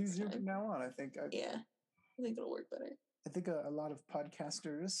 We'll do Zoom from now on. I think I think it'll work better. I think a lot of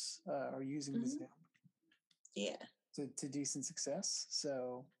podcasters are using the Zoom. Yeah. To decent success.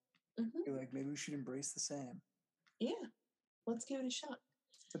 So I feel like maybe we should embrace the same. Yeah. Let's give it a shot.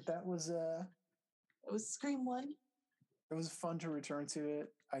 But that was it was Scream 1. It was fun to return to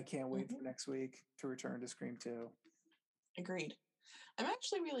it. I can't wait for next week to return to Scream 2. Agreed. I'm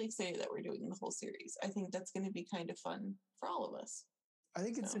actually really excited that we're doing the whole series. I think that's going to be kind of fun for all of us. I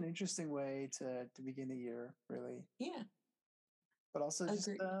think it's an interesting way to begin the year, really. Yeah. But also just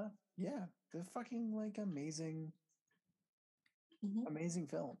the fucking like amazing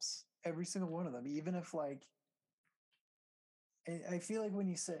films. Every single one of them. Even if like I feel like when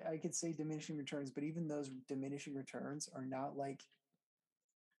you say, I could say diminishing returns, but even those diminishing returns are not like,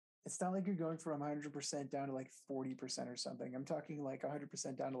 it's not like you're going from 100% down to like 40% or something. I'm talking like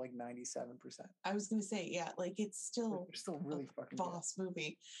 100% down to like 97%. I was going to say, yeah, like it's still really fucking boss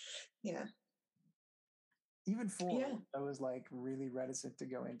movie. Yeah. Even 4, I was like really reticent to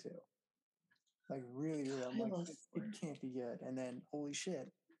go into. Like really, I'm like, it can't be good. And then holy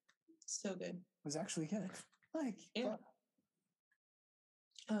shit. So good. It was actually good. Like, yeah.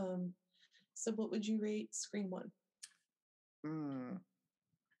 So what would you rate Scream 1?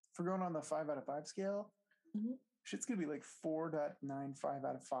 If we're going on the 5 out of 5 scale, shit's gonna be like 4.95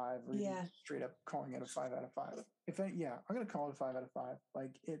 out of 5, or even straight up calling it a 5 out of 5. I'm gonna call it a 5 out of 5.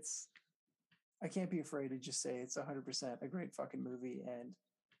 Like I can't be afraid to just say it's 100% a great fucking movie, and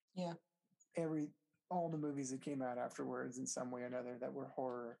all the movies that came out afterwards in some way or another that were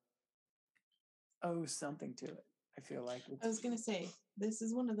horror owe something to it. I feel like I was gonna say this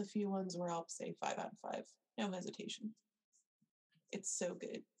is one of the few ones where I'll say 5 out of 5, no hesitation. It's so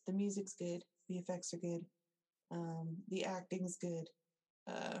good. The music's good. The effects are good. The acting's good.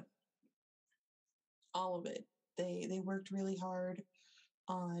 All of it. They worked really hard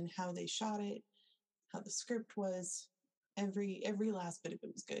on how they shot it, how the script was. Every last bit of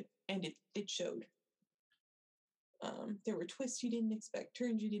it was good, and it showed. There were twists you didn't expect,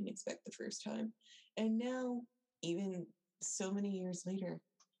 turns you didn't expect the first time, and now, even so many years later,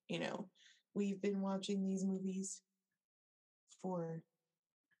 we've been watching these movies for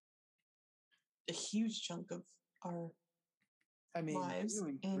a huge chunk of our lives,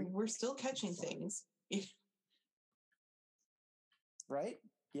 and we're still catching things. Right?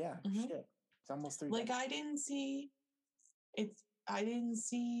 Yeah. Shit. It's almost 3. Like I didn't see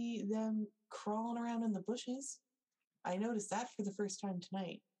them crawling around in the bushes. I noticed that for the first time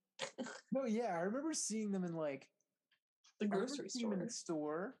tonight. No, yeah, I remember seeing them in like the grocery store. In the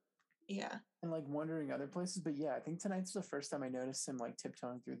store. Yeah. And like wandering other places. But yeah, I think tonight's the first time I noticed him like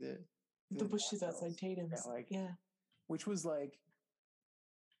tiptoeing through the bushes outside Tatum's. Which was like,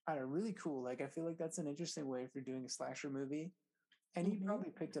 I don't know, really cool. Like I feel like that's an interesting way for doing a slasher movie. And he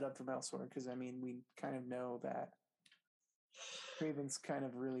probably picked it up from elsewhere, because I mean, we kind of know that Craven's kind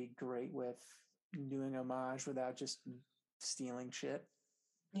of really great with doing homage without just stealing shit.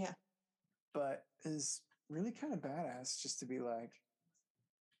 Yeah. But is really kind of badass just to be like,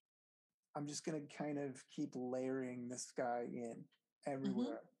 I'm just going to kind of keep layering this guy in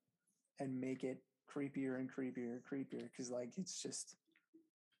everywhere and make it creepier and creepier and creepier. Because like,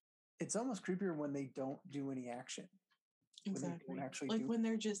 it's almost creepier when they don't do any action. Exactly. When they actually like when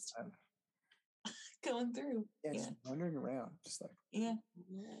they're just going through. Yeah, just wandering around, just like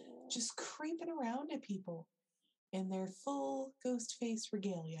just creeping around at people in their full ghost face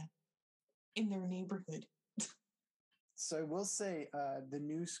regalia in their neighborhood. So I will say the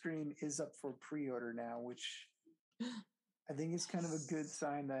new Scream is up for pre-order now, which I think is kind of a good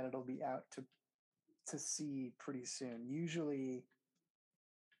sign that it'll be out to see pretty soon. Usually,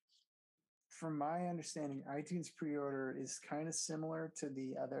 from my understanding, iTunes pre-order is kind of similar to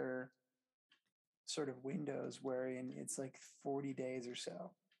the other sort of windows wherein it's like 40 days or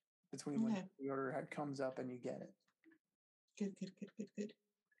so between when the pre-order comes up and you get it. Good.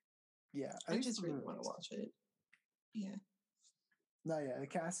 Yeah, I just really want to watch it. Yeah. No, yeah, the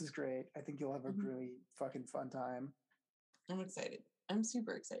cast is great. I think you'll have a really fucking fun time. I'm excited. I'm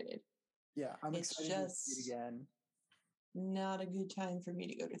super excited. Yeah, I'm excited to see it again. Not a good time for me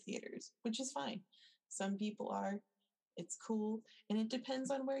to go to theaters, which is fine. Some people are. It's cool. And it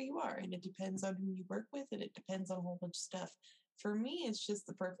depends on where you are. And it depends on who you work with. And it depends on a whole bunch of stuff. For me, it's just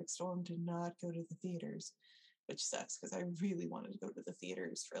the perfect storm to not go to the theaters, which sucks because I really wanted to go to the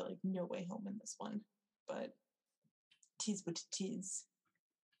theaters for like No Way Home in this one. But tis what it is.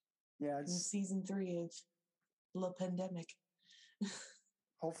 Yeah, it's season 3 of La Pandemic.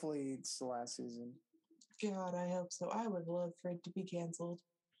 Hopefully it's the last season. God, I hope so. I would love for it to be canceled.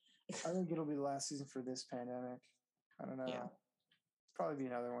 I think it'll be the last season for this pandemic. I don't know. Yeah. Probably be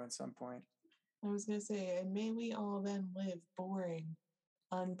another one at some point. I was going to say, and may we all then live boring,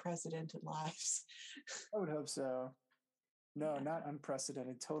 unprecedented lives. I would hope so. No, not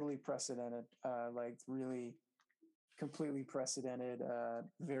unprecedented, totally precedented. Like really completely precedented,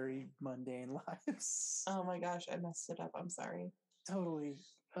 very mundane lives. Oh my gosh, I messed it up. I'm sorry. Totally.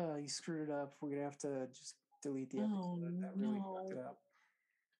 You screwed it up. We're going to have to just delete the episode. That really fucked it up.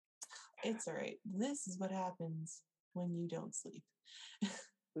 It's all right. This is what happens when you don't sleep.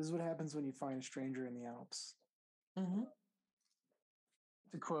 This is what happens when you find a stranger in the Alps. Mm-hmm.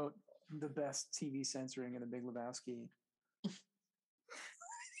 To quote the best TV censoring in The Big Lebowski.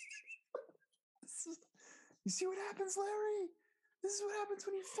 You see what happens, Larry? This is what happens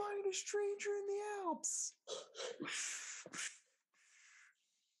when you find a stranger in the Alps.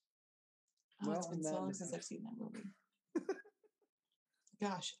 Oh, it's been so long since I've seen that movie.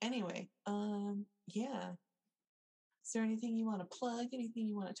 Gosh. Anyway, yeah. Is there anything you want to plug? Anything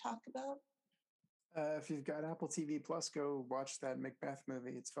you want to talk about? If you've got Apple TV Plus, go watch that Macbeth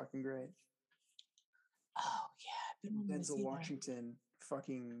movie. It's fucking great. Oh yeah, I've been wanting to see Denzel Washington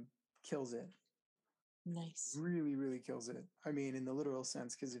fucking kills it. Nice. Really, really kills it. I mean, in the literal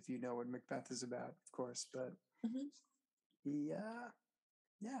sense, because if you know what Macbeth is about, of course, but he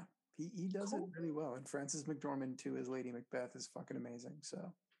does it really well. And Frances McDormand too as Lady Macbeth is fucking amazing.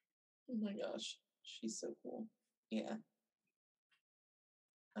 So. Oh my gosh, she's so cool. Yeah.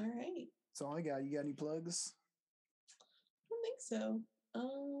 All right. That's all I got. You got any plugs? I don't think so.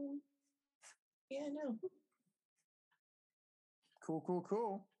 Yeah, no.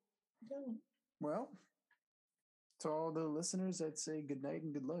 Cool. Don't. Well, to all the listeners, I'd say good night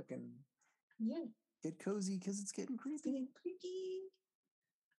and good luck, and get cozy because it's getting creepy. It's getting creepy.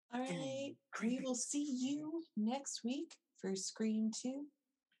 All right. We will see you next week for Scream 2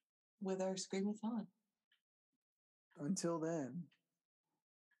 with our Screamathon. Until then,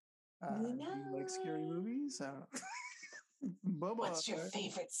 do you like scary movies? Bye-bye. What's your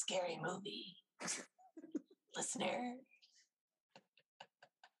favorite scary movie, listener?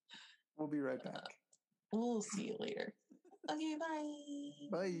 We'll be right back. We'll see you later. Okay,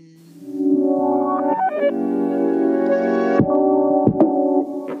 bye. Bye.